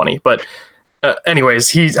 which is kind of funny. But anyways,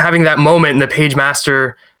 he's having that moment, and the page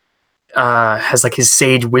master has like his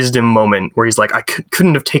sage wisdom moment where he's like, I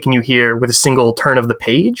couldn't have taken you here with a single turn of the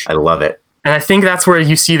page. I love it. And I think that's where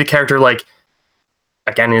you see the character, like,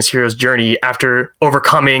 again, in his hero's journey, after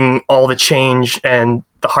overcoming all the change and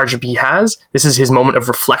the hardship he has, this is his moment of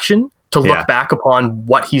reflection to look back upon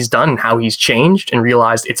what he's done and how he's changed and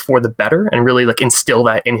realized it's for the better, and really like instill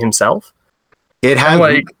that in himself. It has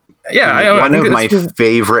one of my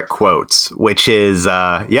favorite quotes, which is,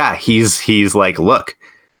 he's like, look,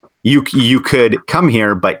 you could come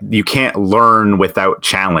here, but you can't learn without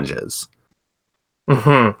challenges.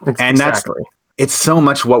 Mm-hmm. And it's so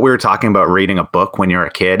much what we were talking about reading a book when you're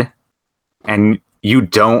a kid, and you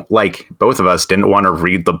don't, like, both of us didn't want to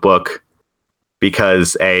read the book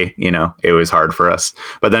because it was hard for us,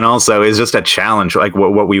 but then also it's just a challenge. Like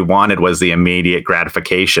what we wanted was the immediate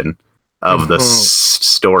gratification of the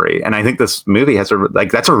story. And I think this movie has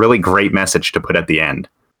that's a really great message to put at the end.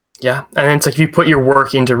 Yeah, and it's like if you put your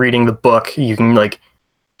work into reading the book, you can like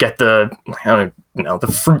get the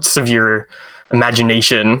fruits of your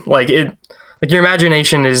imagination. Like your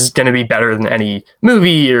imagination is going to be better than any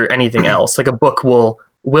movie or anything else. Like a book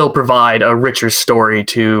will provide a richer story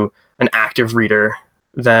to an active reader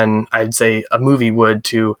than I'd say a movie would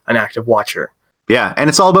to an active watcher. Yeah, and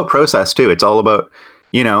it's all about process too. It's all about,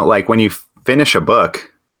 like when you finish a book.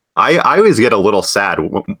 I always get a little sad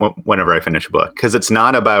whenever I finish a book, because it's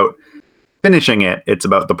not about finishing it. It's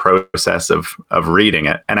about the process of reading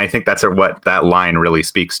it. And I think that's what that line really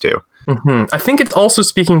speaks to. Mm-hmm. I think it's also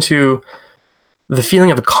speaking to the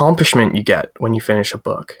feeling of accomplishment you get when you finish a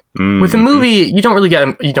book. Mm-hmm. With a movie, you don't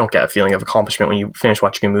get a feeling of accomplishment when you finish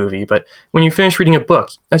watching a movie. But when you finish reading a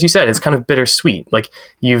book, as you said, it's kind of bittersweet. Like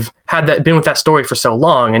you've been with that story for so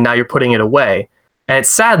long, and now you're putting it away. And it's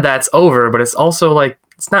sad that's over, but it's also like,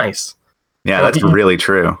 it's nice. Yeah, that's really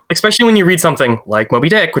true. Especially when you read something like Moby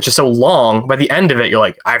Dick, which is so long, by the end of it, you're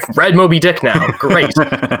like, I've read Moby Dick now. Great.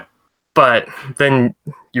 But then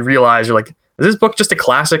you realize, you're like, is this book just a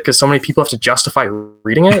classic because so many people have to justify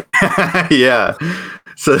reading it? Yeah.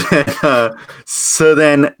 So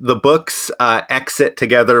then the books exit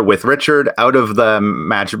together with Richard out of the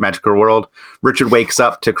magical world. Richard wakes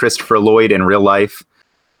up to Christopher Lloyd in real life.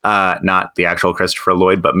 Not the actual Christopher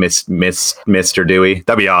Lloyd, but Mr. Dewey.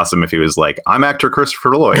 That'd be awesome if he was like, I'm actor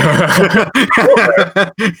Christopher Lloyd.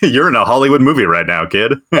 You're in a Hollywood movie right now,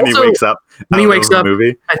 kid. And also, he wakes up. When he wakes up,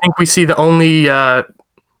 movie. I think we see the only,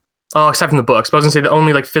 except from the books, but I was gonna say the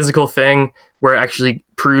only like physical thing where it actually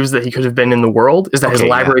proves that he could have been in the world is that his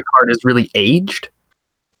library card is really aged.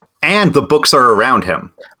 And the books are around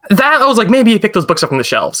him. That I was like, maybe he picked those books up from the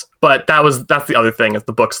shelves, but that's the other thing is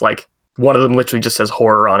the books, like, one of them literally just says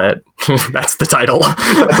horror on it. That's the title.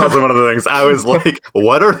 That's also one of the things. I was like,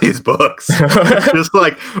 what are these books? Just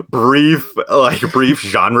like brief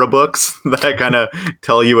genre books that kind of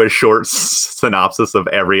tell you a short synopsis of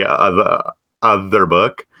every other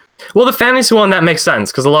book. Well, the fantasy one, that makes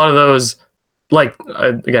sense, because a lot of those, like,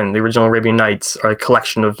 again, the original Arabian Nights are a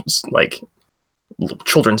collection of like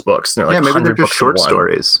children's books. Like maybe they're just short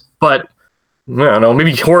stories. But I don't know,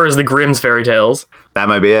 maybe horror is the Grimm's fairy tales. That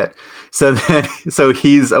might be it. So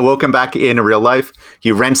he's awoken back in real life.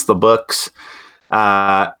 He rents the books,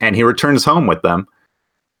 and he returns home with them.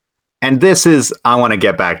 And this is, I want to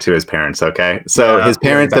get back to his parents, okay? So his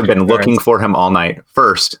parents have been looking for him all night.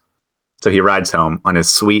 First, so he rides home on his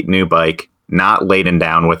sweet new bike, not laden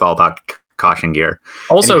down with all that caution gear.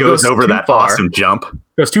 Also, and he goes over that awesome jump.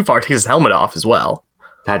 Goes too far, takes his helmet off as well.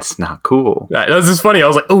 That's not cool. That was just funny. I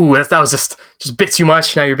was like, oh, that was just a bit too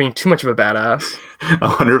much. Now you're being too much of a badass.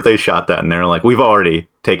 I wonder if they shot that and they're like, we've already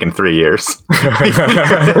taken 3 years.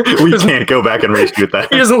 We can't go back and reshoot that.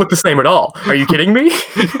 He doesn't look the same at all. Are you kidding me?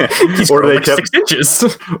 He's grown like 6 inches.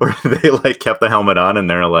 Or they like kept the helmet on and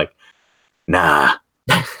they're like, nah,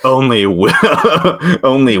 only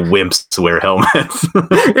only wimps wear helmets.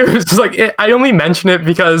 It was just like I only mention it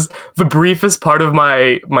because the briefest part of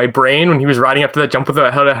my brain when he was riding up to that jump with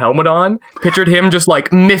a helmet on pictured him just like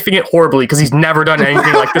miffing it horribly because he's never done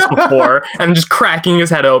anything like this before and just cracking his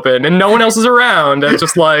head open and no one else is around and it's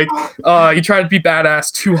just like you try to be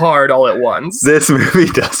badass too hard all at once. This movie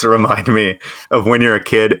does remind me of when you're a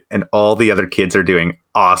kid and all the other kids are doing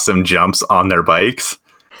awesome jumps on their bikes.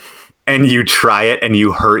 And you try it and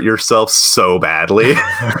you hurt yourself so badly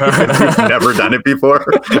because you've never done it before.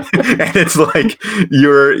 And it's like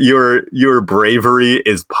your bravery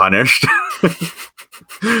is punished.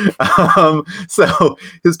 So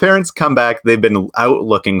his parents come back. They've been out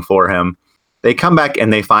looking for him. They come back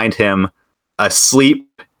and they find him asleep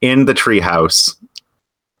in the treehouse.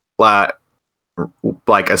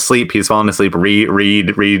 Like asleep. He's fallen asleep, reading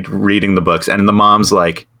the books. And the mom's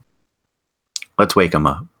like, let's wake him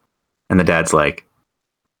up. And the dad's like,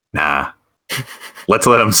 nah, let's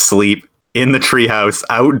let him sleep in the treehouse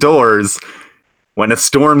outdoors when a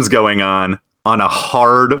storm's going on a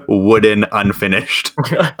hard wooden unfinished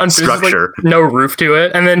structure. Like, no roof to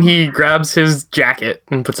it. And then he grabs his jacket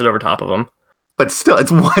and puts it over top of him. But still,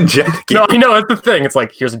 it's one jacket. No, I know, that's the thing. It's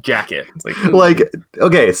like, here's a jacket. It's like,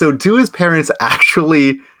 okay, so do his parents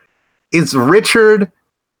actually...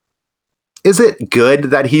 Is it good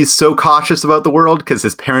that he's so cautious about the world because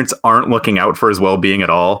his parents aren't looking out for his well-being at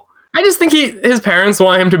all? I just think his parents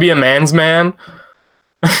want him to be a man's man.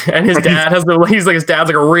 And his dad his dad's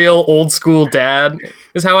like a real old school dad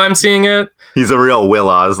is how I'm seeing it. He's a real Will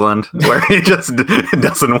Osland where he just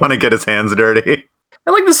doesn't want to get his hands dirty.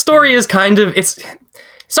 And like the story is kind of, it's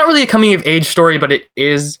not really a coming of age story, but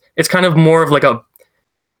it's kind of more of like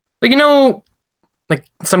like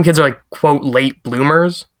some kids are like quote late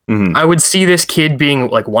bloomers. Mm-hmm. I would see this kid being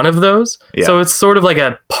like one of those. Yeah. So it's sort of like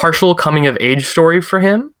a partial coming of age story for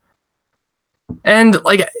him. And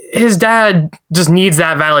like his dad just needs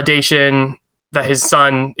that validation that his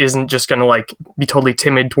son isn't just going to like be totally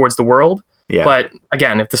timid towards the world. Yeah. But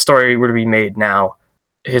again, if the story were to be made now,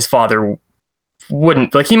 his father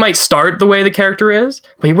wouldn't, like, he might start the way the character is,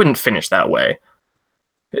 but he wouldn't finish that way.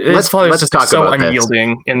 His father's just talk so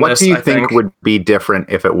unyielding in what this. What do you think would be different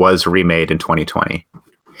if it was remade in 2020?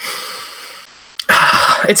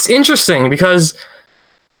 It's interesting because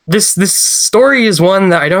this story is one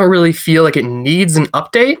that I don't really feel like it needs an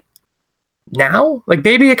update now. Like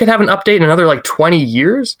maybe it could have an update in another like 20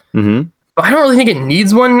 years, but I don't really think it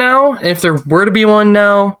needs one now. And if there were to be one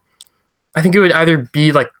now, I think it would either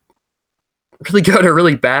be like really good or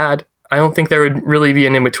really bad. I don't think there would really be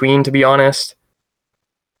an in-between, to be honest.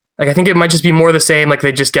 Like, I think it might just be more the same. Like,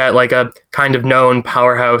 they just get like a kind of known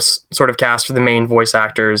powerhouse sort of cast for the main voice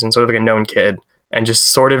actors and sort of like a known kid and just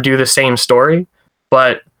sort of do the same story.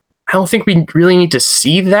 But I don't think we really need to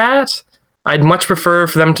see that. I'd much prefer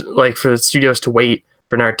for them to, like, for the studios to wait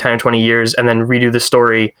for another 10 or 20 years and then redo the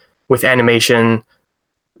story with animation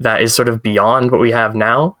that is sort of beyond what we have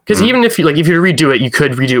now. Because even if you redo it, you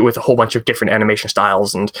could redo it with a whole bunch of different animation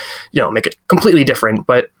styles and, make it completely different.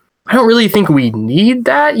 But I don't really think we need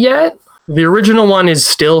that yet. The original one is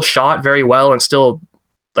still shot very well and still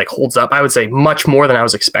like holds up, I would say, much more than I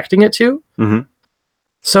was expecting it to. Mm-hmm.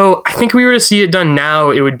 So I think if we were to see it done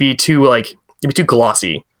now, it would be too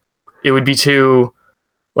glossy. It would be too,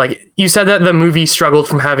 like, you said that the movie struggled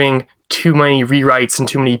from having too many rewrites and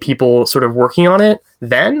too many people sort of working on it.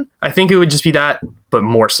 Then I think it would just be that, but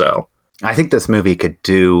more so. I think this movie could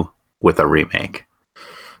do with a remake.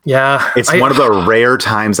 Yeah. It's one of the rare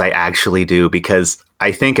times I actually do, because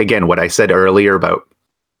I think, again, what I said earlier about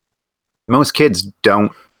most kids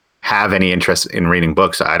don't have any interest in reading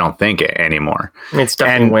books, I don't think, anymore. It's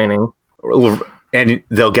definitely waning. And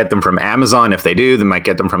they'll get them from Amazon. If they do, they might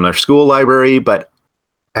get them from their school library. But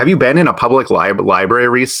have you been in a public library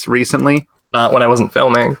recently? Not when I wasn't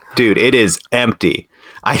filming. Dude, it is empty.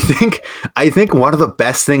 I think one of the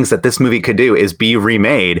best things that this movie could do is be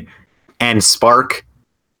remade and spark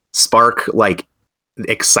like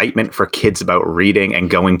excitement for kids about reading and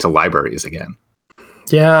going to libraries again.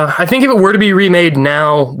 Yeah, I think if it were to be remade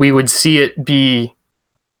now, we would see it be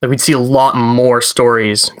like, we'd see a lot more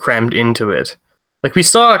stories crammed into it. Like, we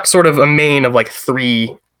saw sort of a main of like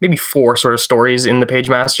 3, maybe 4 sort of stories in the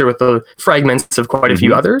Pagemaster with the fragments of quite a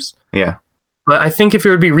few others. Yeah. But I think if it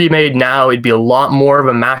would be remade now, it'd be a lot more of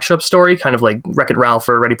a mashup story, kind of like Wreck-It Ralph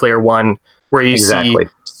or Ready Player One, where you see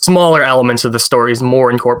smaller elements of the stories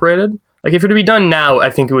more incorporated. Like, if it would be done now, I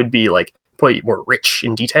think it would be like probably more rich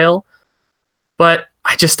in detail. But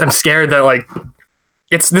I'm scared that like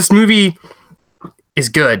this movie is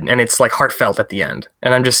good and it's like heartfelt at the end,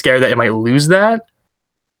 and I'm just scared that it might lose that.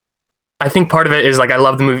 I think part of it is like I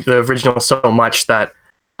love the original so much that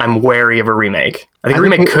I'm wary of a remake. I think a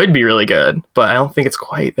remake could be really good, but I don't think it's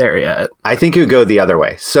quite there yet. I think it would go the other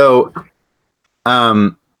way. So,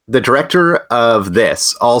 the director of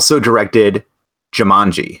this also directed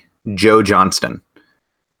Jumanji, Joe Johnston.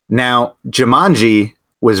 Now, Jumanji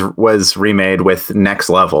was remade with Next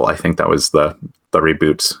Level. I think that was the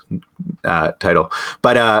reboot's title.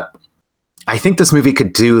 But I think this movie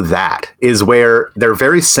could do that, is where they're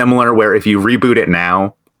very similar, where if you reboot it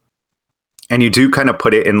now and you do kind of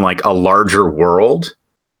put it in like a larger world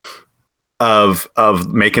of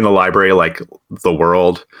making the library like the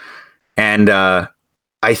world. And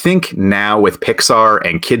I think now with Pixar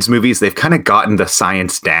and kids movies, they've kind of gotten the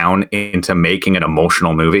science down into making an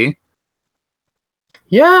emotional movie.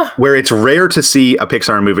 Yeah. Where it's rare to see a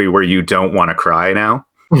Pixar movie where you don't want to cry now.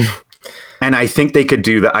 And I think they could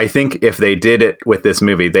do that. I think if they did it with this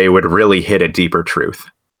movie, they would really hit a deeper truth.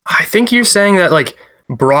 I think you're saying that like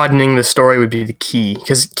broadening the story would be the key,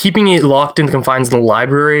 because keeping it locked in the confines of the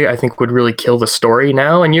library, I think would really kill the story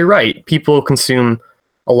now. And you're right. People consume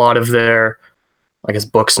a lot of their, I guess,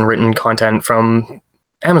 books and written content from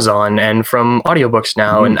Amazon and from audiobooks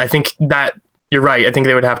now. And I think that you're right. I think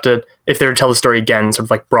they would have to, if they were to tell the story again, sort of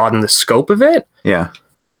like broaden the scope of it. Yeah.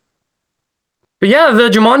 But yeah, the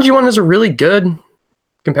Jumanji one is a really good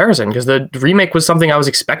comparison, because the remake was something I was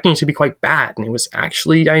expecting to be quite bad, and it was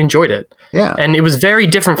actually, I enjoyed it. Yeah. And it was very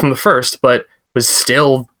different from the first, but was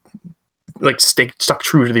still like stuck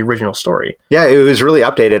true to the original story. Yeah, it was really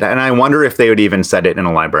updated, and I wonder if they would even set it in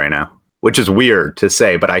a library now, which is weird to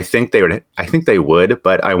say, but I think they would,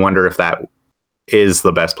 but I wonder if that is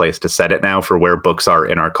the best place to set it now for where books are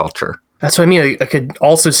in our culture. That's what I mean. I could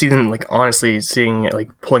also see them, like, honestly seeing it,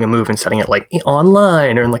 like, pulling a move and setting it, like,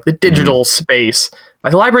 online or in, like, the digital space.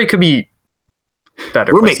 Like, the library could be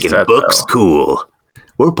better. We're making books cool.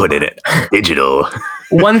 We're putting it digital.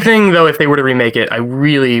 One thing, though, if they were to remake it, I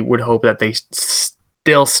really would hope that they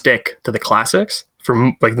still stick to the classics for,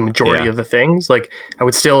 like, the majority of the things. Like, I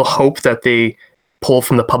would still hope that they pull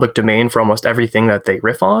from the public domain for almost everything that they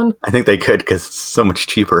riff on. I think they could, because it's so much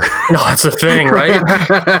cheaper. No, that's the thing, right?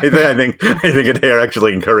 I think they're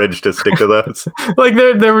actually encouraged to stick to those. Like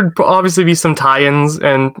there would obviously be some tie-ins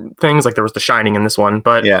and things, like there was The Shining in this one,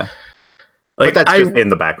 but yeah, like but that's just in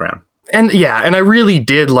the background. And yeah, and I really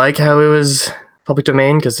did like how it was public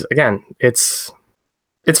domain, because again, it's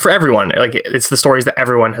for everyone. Like, it's the stories that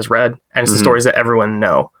everyone has read, and it's the stories that everyone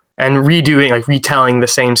know. And retelling the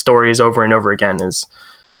same stories over and over again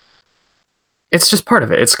it's just part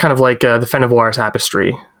of it. It's kind of like the Fenavoir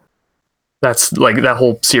Tapestry. That's like, that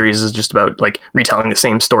whole series is just about like retelling the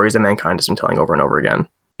same stories that mankind has been telling over and over again.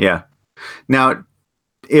 Yeah. Now,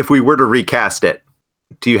 if we were to recast it,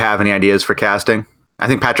 do you have any ideas for casting? I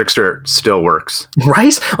think Patrick Stewart still works.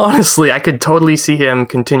 Right? Honestly, I could totally see him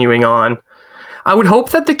continuing on. I would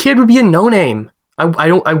hope that the kid would be a no-name.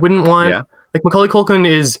 I wouldn't want... Like, Macaulay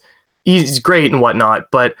Culkin he's great and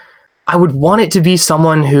whatnot, but I would want it to be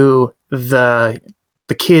someone who the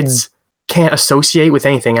kids can't associate with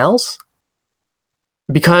anything else,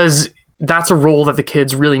 because that's a role that the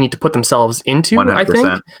kids really need to put themselves into, 100%. I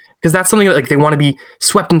think, because that's something that, like, they want to be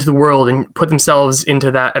swept into the world and put themselves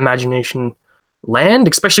into that imagination land,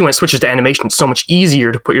 especially when it switches to animation. It's so much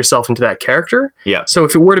easier to put yourself into that character. Yeah. So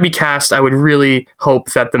if it were to be cast, I would really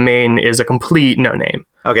hope that the main is a complete no-name.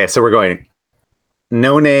 Okay, so we're going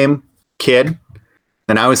no-name kid.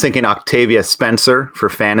 Then I was thinking Octavia Spencer for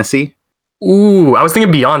fantasy. Ooh, I was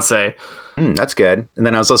thinking Beyonce. That's good. And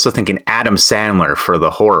then I was also thinking Adam Sandler for the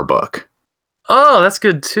horror book. Oh, that's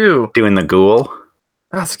good too. Doing the ghoul.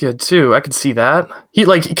 That's good too. I could see that.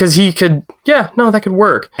 That could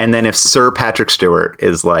work. And then if Sir Patrick Stewart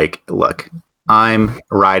is like, look, I'm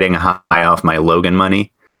riding high off my Logan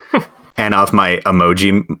money and off my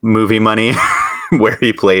Emoji movie money, where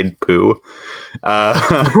he played Pooh.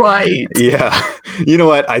 Right. Yeah. You know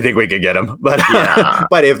what? I think we could get him. But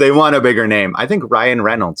but if they want a bigger name, I think Ryan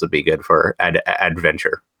Reynolds would be good for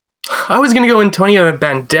adventure. I was going to go Antonio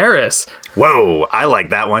Banderas. Whoa, I like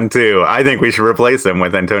that one too. I think we should replace him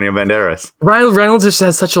with Antonio Banderas. Ryan Reynolds just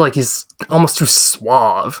has such he's almost too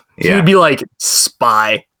suave. Yeah. He'd be like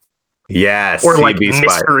spy. Yes. Or like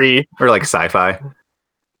mystery. Or like sci-fi.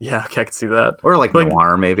 Yeah, okay, I could see that. Or like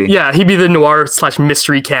noir, maybe. Yeah, he'd be the noir /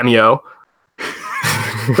 mystery cameo.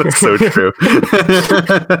 That's so true.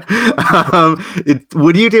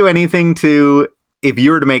 Would you do anything if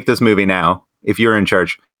you were to make this movie now, if you're in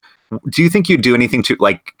charge, do you think you'd do anything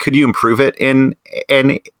could you improve it in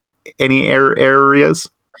any areas?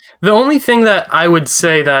 The only thing that I would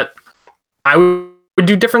say that I would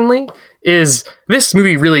do differently is this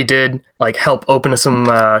movie really did help open some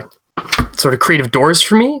sort of creative doors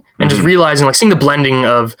for me, and just realizing, like, seeing the blending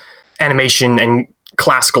of animation and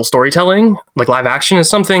classical storytelling, like live action, is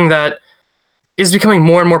something that is becoming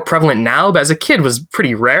more and more prevalent now, but as a kid was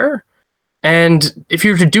pretty rare. And if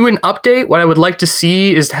you were to do an update, what I would like to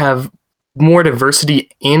see is to have more diversity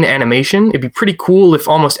in animation. It'd be pretty cool if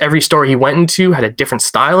almost every story he went into had a different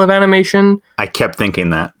style of animation. I kept thinking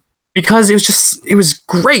that. Because it was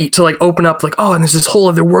great to like open up like, oh, and there's this whole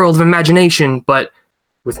other world of imagination. But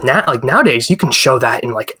with nowadays, you can show that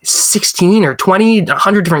in like 16 or 20,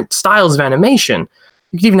 100 different styles of animation.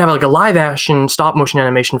 You could even have like a live action stop motion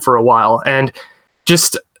animation for a while. And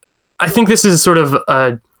just, I think this is sort of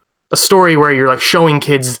a story where you're like showing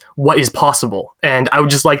kids what is possible. And I would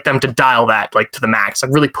just like them to dial that like to the max,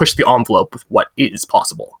 like really push the envelope with what is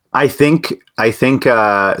possible. I think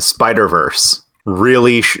Spider-Verse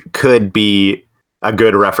really could be a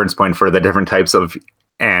good reference point for the different types of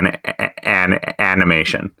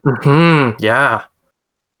animation. Yeah.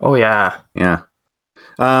 Oh yeah. Yeah.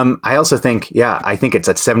 I also think, I think it's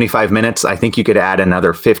at 75 minutes. I think you could add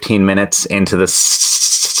another 15 minutes into the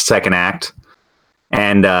second act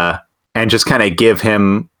and just kind of give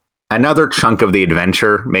him another chunk of the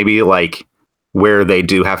adventure, maybe like where they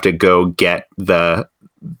do have to go get the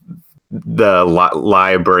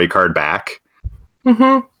library card back.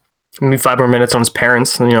 Maybe 5 more minutes on his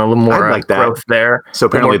parents, a little more like growth there. So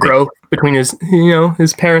apparently more growth between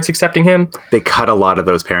his parents accepting him. They cut a lot of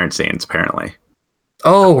those parent scenes, apparently.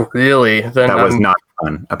 Oh, really? Then that was not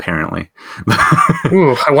fun, apparently.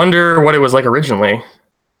 Ooh, I wonder what it was like originally.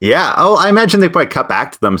 Yeah. Oh, I imagine they probably cut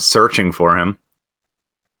back to them searching for him.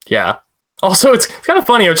 Yeah. Also, it's kind of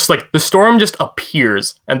funny. It's just like the storm just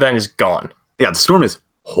appears and then is gone. Yeah, the storm is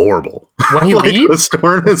horrible. When he leaves? The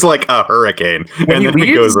storm is like a hurricane, and then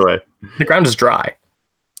it goes away. The ground is dry.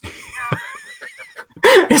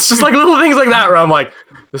 It's just like little things like that where I'm like,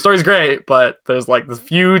 the story's great, but there's like the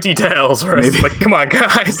few details where it's like, come on,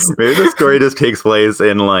 guys. Maybe the story just takes place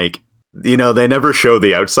in like, they never show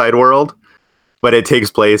the outside world, but it takes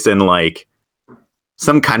place in like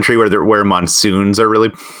some country where monsoons are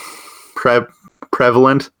really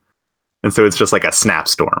prevalent, and so it's just like a snap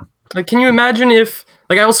storm. Like, can you imagine if,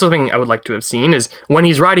 like, I also think I would like to have seen is when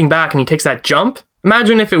he's riding back and he takes that jump.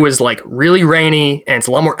 Imagine if it was like really rainy and it's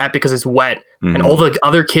a lot more epic because it's wet, and all the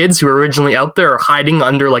other kids who were originally out there are hiding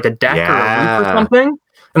under like a deck or a roof or something, and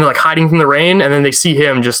they're like hiding from the rain, and then they see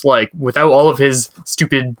him just like without all of his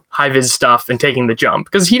stupid high vis stuff and taking the jump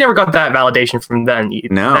because he never got that validation from them.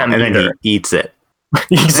 No, and then he eats it.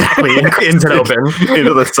 Exactly, and cracks it open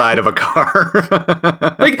into the side of a car.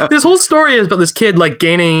 Like this whole story is about this kid like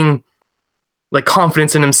gaining like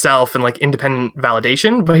confidence in himself and like independent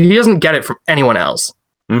validation, but he doesn't get it from anyone else.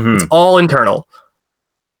 It's all internal,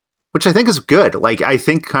 which I think is good. Like, I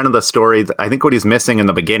think kind of the story, I think what he's missing in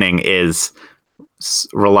the beginning is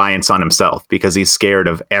reliance on himself because he's scared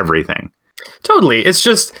of everything. Totally. It's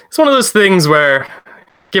one of those things where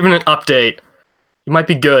given an update, it might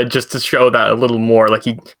be good just to show that a little more. Like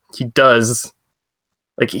he does,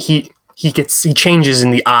 like he changes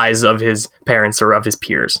in the eyes of his parents or of his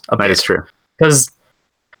peers. That is true. Because,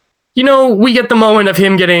 we get the moment of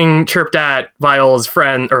him getting chirped at by all his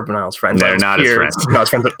friends, or not his friends. They're not his friends. Not his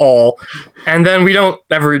friends at all. And then we don't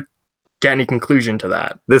ever get any conclusion to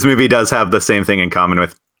that. This movie does have the same thing in common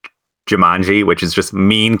with Jumanji, which is just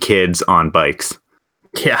mean kids on bikes.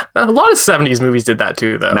 Yeah. A lot of 70s movies did that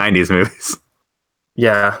too, though. 90s movies.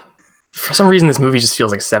 Yeah. For some reason, this movie just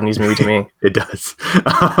feels like a 70s movie to me. It does.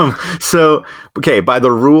 By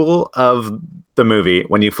the rule of the movie,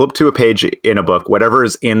 when you flip to a page in a book, whatever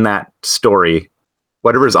is in that story,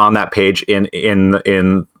 whatever is on that page in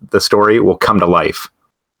the story will come to life.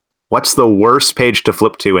 What's the worst page to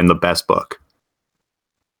flip to in the best book?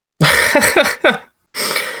 The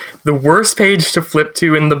worst page to flip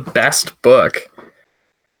to in the best book.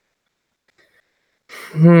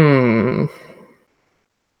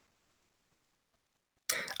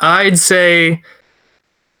 I'd say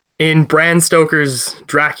in Bram Stoker's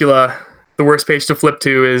Dracula, the worst page to flip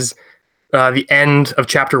to is the end of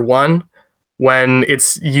chapter 1, when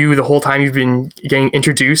it's you the whole time you've been getting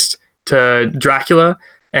introduced to Dracula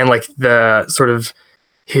and like the sort of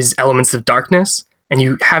his elements of darkness, and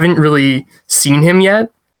you haven't really seen him yet.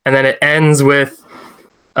 And then it ends with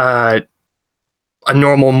a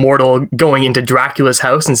normal mortal going into Dracula's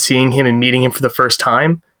house and seeing him and meeting him for the first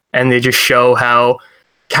time. And they just show how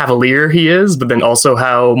cavalier he is, but then also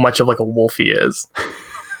how much of like a wolf he is.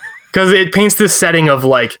 Because it paints this setting of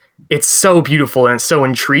like, it's so beautiful and it's so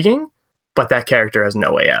intriguing, but that character has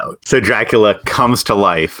no way out. So Dracula comes to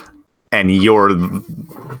life and you're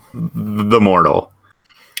the mortal.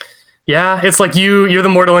 Yeah, it's like you're the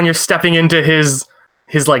mortal and you're stepping into his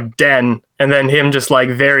like den, and then him just like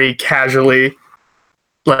very casually,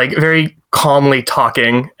 like very calmly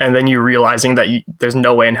talking, and then you realizing that there's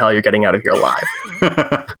no way in hell you're getting out of here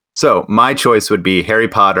alive. So my choice would be Harry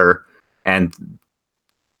Potter and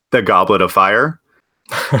the Goblet of Fire.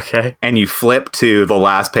 Okay. And you flip to the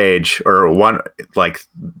last page, or one, like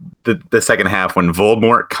the second half, when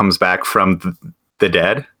Voldemort comes back from the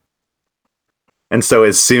dead. And so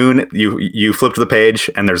as soon you flip to the page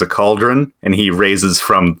and there's a cauldron, and he raises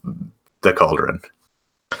from the cauldron.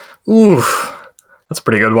 Ooh, that's a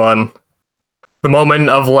pretty good one. The moment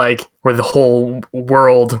of like where the whole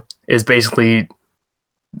world is basically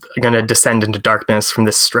going to descend into darkness from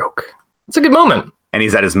this stroke. It's a good moment. And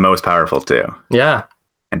he's at his most powerful too. Yeah.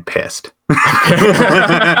 And pissed.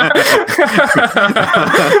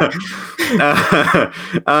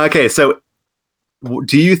 Okay, so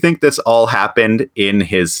do you think this all happened in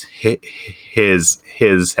his head?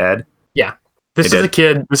 Yeah. This is a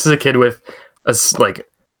kid with a like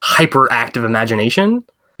hyperactive imagination.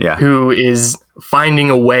 Yeah. Who is finding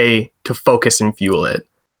a way to focus and fuel it.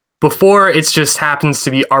 Before, it's just happens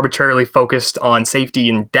to be arbitrarily focused on safety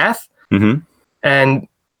and death. Mm-hmm. And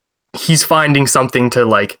he's finding something to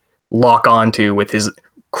like lock onto with his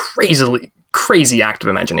crazy active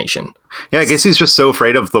imagination. Yeah, I guess he's just so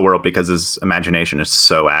afraid of the world because his imagination is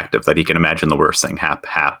so active that he can imagine the worst thing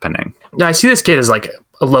happening. Yeah, I see this kid as like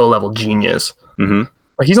a low-level genius. Mm-hmm.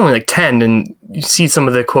 Like he's only like 10, and you see some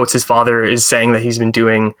of the quotes his father is saying that he's been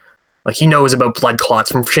doing. Like he knows about blood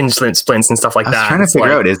clots from shin splints and stuff like that. I was trying to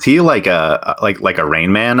figure out, is he like a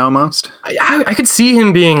Rain Man almost? I could see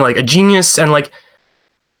him being like a genius and like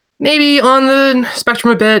maybe on the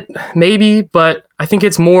spectrum a bit, maybe, but I think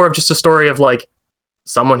it's more of just a story of like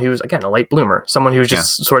someone who's, again, a late bloomer, someone who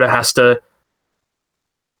just sort of has to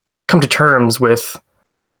come to terms with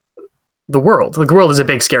the world. The world is a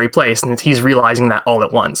big, scary place, and he's realizing that all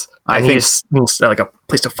at once. And he just needs like a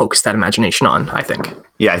place to focus that imagination on, I think.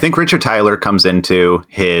 Yeah, I think Richard Tyler comes into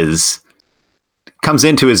his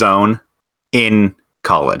own in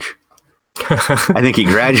college. I think he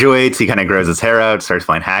graduates, he kind of grows his hair out, starts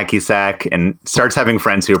playing hacky sack, and starts having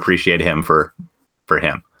friends who appreciate him for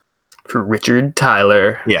him. For Richard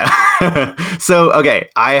Tyler. Yeah. So, okay,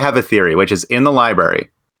 I have a theory, which is in the library,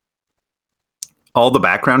 all the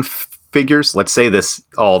background figures, let's say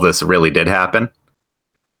all this really did happen.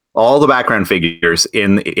 All the background figures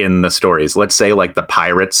in the stories, let's say like the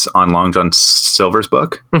pirates on Long John Silver's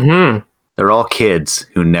book, they're all kids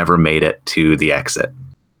who never made it to the exit.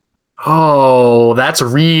 Oh, that's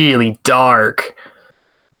really dark.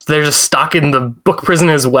 They're just stuck in the book prison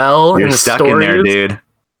as well. You're in the stuck stories. in there, dude.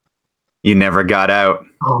 You never got out.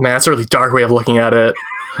 Oh man, that's a really dark way of looking at it.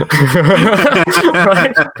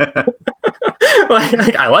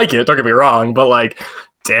 like, I like it, don't get me wrong, but like,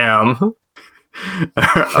 damn.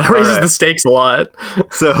 That raises the stakes a lot.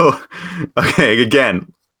 So, okay,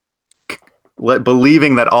 again,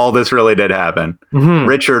 believing that all this really did happen,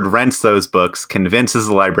 Richard rents those books, convinces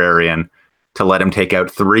the librarian to let him take out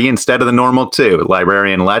 3 instead of the normal 2. The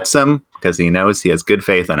librarian lets him because he knows he has good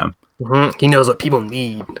faith in him. He knows what people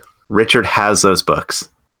need. Richard has those books.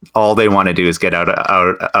 All they want to do is get out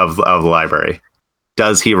of the library.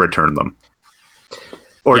 Does he return them?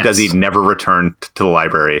 Or does he never return to the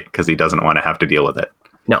library because he doesn't want to have to deal with it?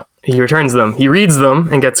 No, he returns them. He reads them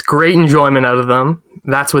and gets great enjoyment out of them.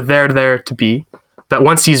 That's what they're there to be. But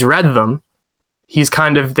once he's read them, they've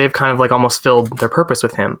kind of like almost filled their purpose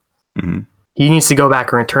with him. Mm-hmm. He needs to go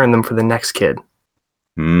back and return them for the next kid.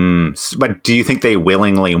 But do you think they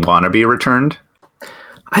willingly want to be returned?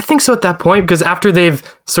 I think so at that point, because after they've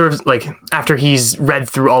sort of like, after he's read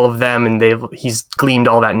through all of them and he's gleaned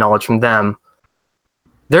all that knowledge from them,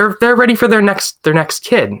 they're ready for their next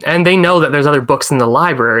kid. And they know that there's other books in the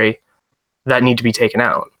library that need to be taken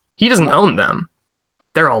out. He doesn't own them.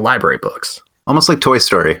 They're all library books. Almost like Toy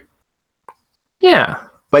Story. Yeah.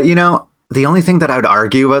 But the only thing that I would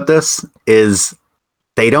argue about this is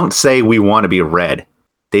they don't say we want to be read.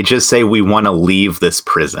 They just say we want to leave this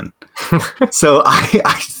prison. So I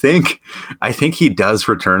think he does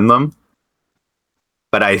return them,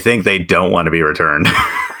 but I think they don't want to be returned.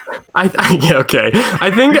 Okay.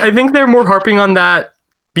 I think they're more harping on that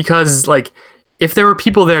because like if there were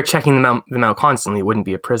people there checking them out constantly, it wouldn't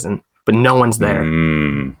be a prison. But no one's there.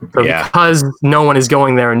 Because no one is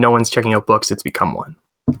going there and no one's checking out books, it's become one.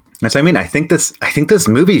 That's I mean. I think this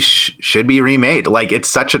movie should be remade. Like it's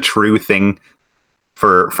such a true thing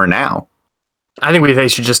for now. I think they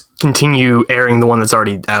should just continue airing the one that's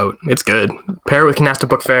already out. It's good. Pair it with Canasta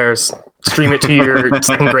Book Fairs. Stream it to your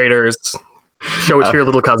second graders. Show it to your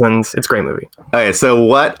little cousins. It's a great movie. Okay, so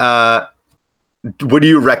what would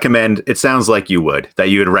you recommend? It sounds like you would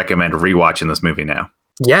recommend rewatching this movie now.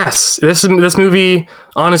 Yes, this movie,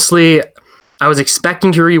 honestly, I was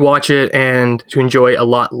expecting to rewatch it and to enjoy a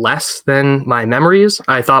lot less than my memories.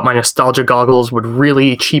 I thought my nostalgia goggles would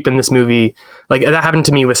really cheapen this movie. Like that happened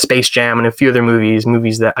to me with Space Jam and a few other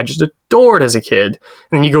movies that I just adored as a kid.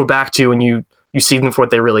 And then you go back to and you see them for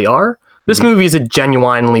what they really are. This movie is a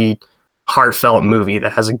genuinely heartfelt movie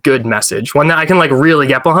that has a good message, one that I can like really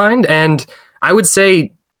get behind, and I would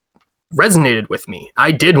say resonated with me.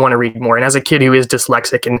 I did want to read more, and as a kid who is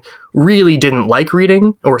dyslexic and really didn't like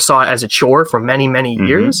reading or saw it as a chore for many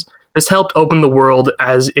years, this helped open the world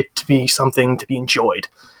as it to be something to be enjoyed,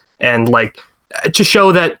 and like to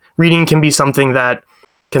show that reading can be something that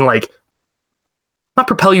can like not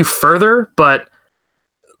propel you further, but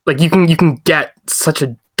like you can get such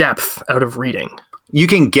a depth out of reading. You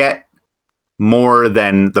can get more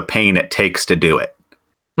than the pain it takes to do it.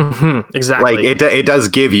 Exactly. Like it does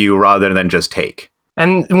give you rather than just take.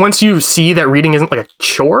 And once you see that reading isn't like a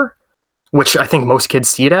chore, which I think most kids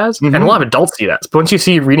see it as, and a lot of adults see it as, but once you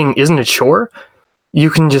see reading isn't a chore, you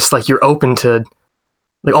can just like, you're open to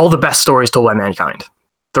like all the best stories told by mankind.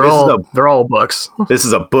 They're all books. This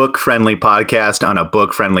is a book-friendly podcast on a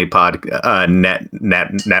book-friendly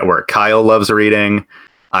network. Kyle loves reading.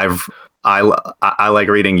 I like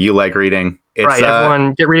reading. You like reading. It's, right.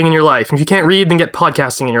 Everyone get reading in your life. If you can't read, then get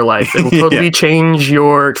podcasting in your life. It will totally change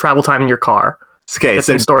your travel time in your car. Okay. Get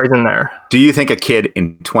some stories in there. Do you think a kid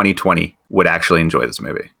in 2020 would actually enjoy this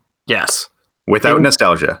movie? Yes. Without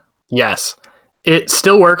nostalgia? Yes. It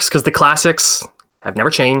still works because the classics have never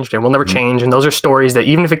changed and will never change. And those are stories that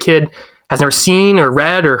even if a kid has never seen or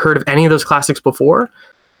read or heard of any of those classics before,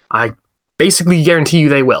 I basically guarantee you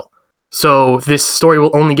they will. So this story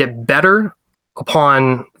will only get better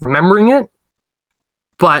upon remembering it,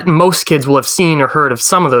 but most kids will have seen or heard of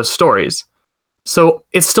some of those stories. So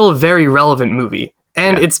it's still a very relevant movie,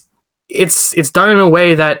 and it's done in a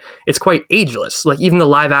way that it's quite ageless. Like even the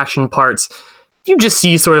live action parts, you just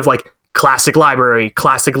see sort of like classic library,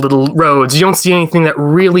 classic little roads. You don't see anything that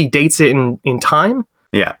really dates it in time.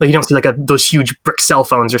 Yeah, like you don't see like those huge brick cell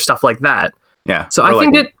phones or stuff like that. Yeah, so I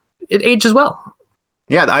think it ages well.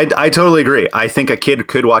 Yeah, I totally agree. I think a kid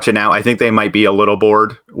could watch it now. I think they might be a little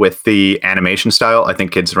bored with the animation style. I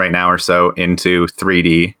think kids right now are so into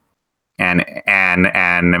 3D and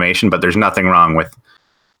animation, but there's nothing wrong with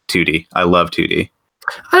 2D. I love 2D.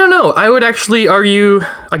 I don't know. I would actually argue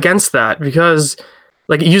against that because,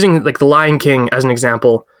 like, using like The Lion King as an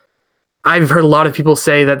example, I've heard a lot of people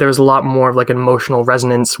say that there's a lot more of like an emotional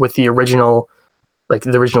resonance with the original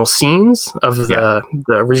scenes of the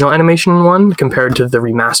original animation one compared to the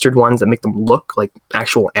remastered ones that make them look like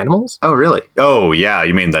actual animals. Oh, really? Oh, yeah.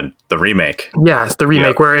 You mean the remake? Yeah, it's the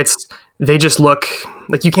remake where they just look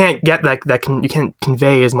like you can't get you can't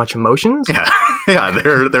convey as much emotions. Yeah,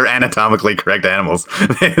 they're anatomically correct animals.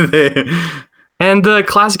 And the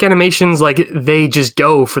classic animations, like they just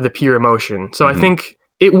go for the pure emotion. So I think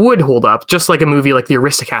it would hold up, just like a movie like The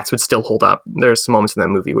Aristocats would still hold up. There's some moments in that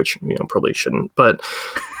movie which probably shouldn't, but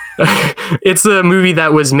it's a movie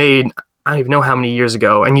that was made I don't even know how many years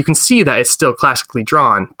ago, and you can see that it's still classically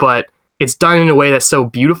drawn, but it's done in a way that's so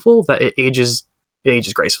beautiful that it ages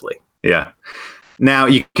gracefully. Yeah. Now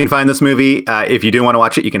you can find this movie if you do want to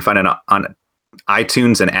watch it. You can find it on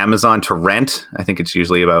iTunes and Amazon to rent. I think it's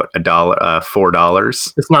usually about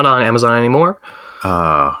 $4. It's not on Amazon anymore.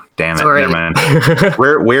 Oh, damn it. Sorry. Never mind.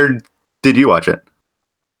 Where did you watch it?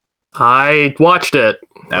 I watched it.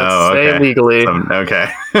 Okay. Legally.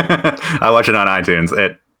 Okay. I watched it on iTunes.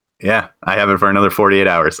 I have it for another 48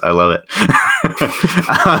 hours. I love it.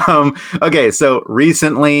 Okay, so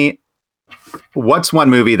recently, what's one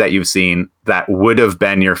movie that you've seen that would have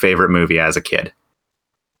been your favorite movie as a kid?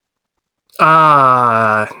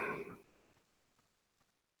 Top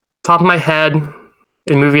of my head,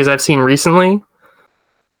 in movies I've seen recently,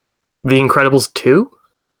 The Incredibles 2.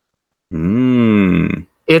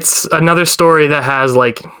 It's another story that has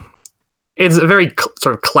it's a very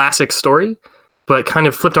sort of classic story, but kind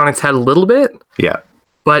of flipped on its head a little bit. Yeah.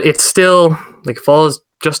 But it's still follows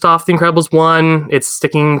just off The Incredibles 1. It's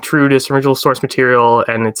sticking true to its original source material,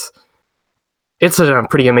 and it's a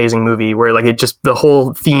pretty amazing movie where the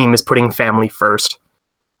whole theme is putting family first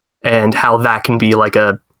and how that can be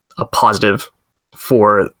a positive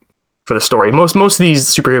for the story. Most of these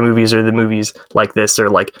superhero movies are the movies like this are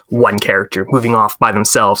one character moving off by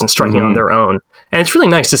themselves and striking on their own. And it's really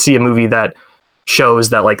nice to see a movie that shows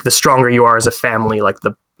that the stronger you are as a family,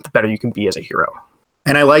 the better you can be as a hero.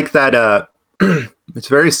 And I like that it's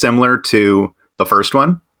very similar to the first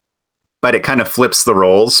one. but it kind of flips the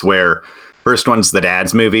roles where first one's the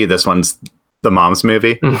dad's movie, this one's the mom's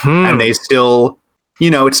movie. And they still,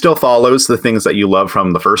 it still follows the things that you love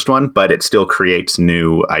from the first one, but it still creates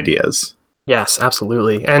new ideas. Yes,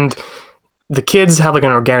 absolutely. And the kids have like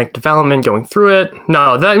an organic development going through it.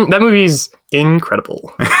 No, that movie's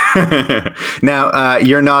incredible. Now,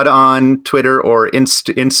 you're not on Twitter or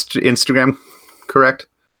Instagram, correct?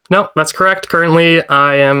 No, that's correct. Currently,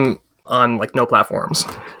 I am on like no platforms.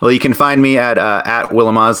 Well, you can find me at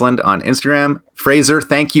Willem Osland on Instagram. Fraser,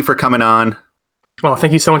 thank you for coming on. Well,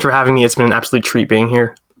 thank you so much for having me. It's been an absolute treat being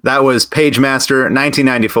here. That was Pagemaster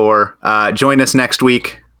 1994. Join us next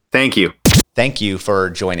week. Thank you. Thank you for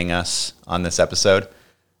joining us on this episode.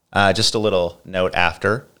 Just a little note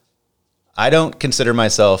after. I don't consider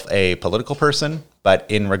myself a political person, but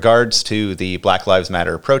in regards to the Black Lives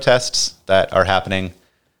Matter protests that are happening,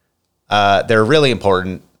 they're really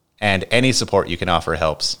important, and any support you can offer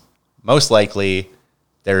helps. Most likely,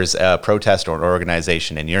 there's a protest or an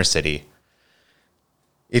organization in your city.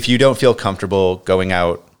 If you don't feel comfortable going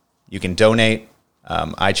out, you can donate.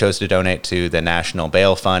 I chose to donate to the National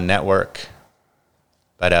Bail Fund Network,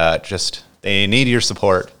 but they need your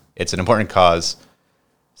support. It's an important cause.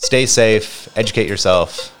 Stay safe, educate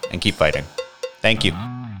yourself, and keep fighting. Thank you.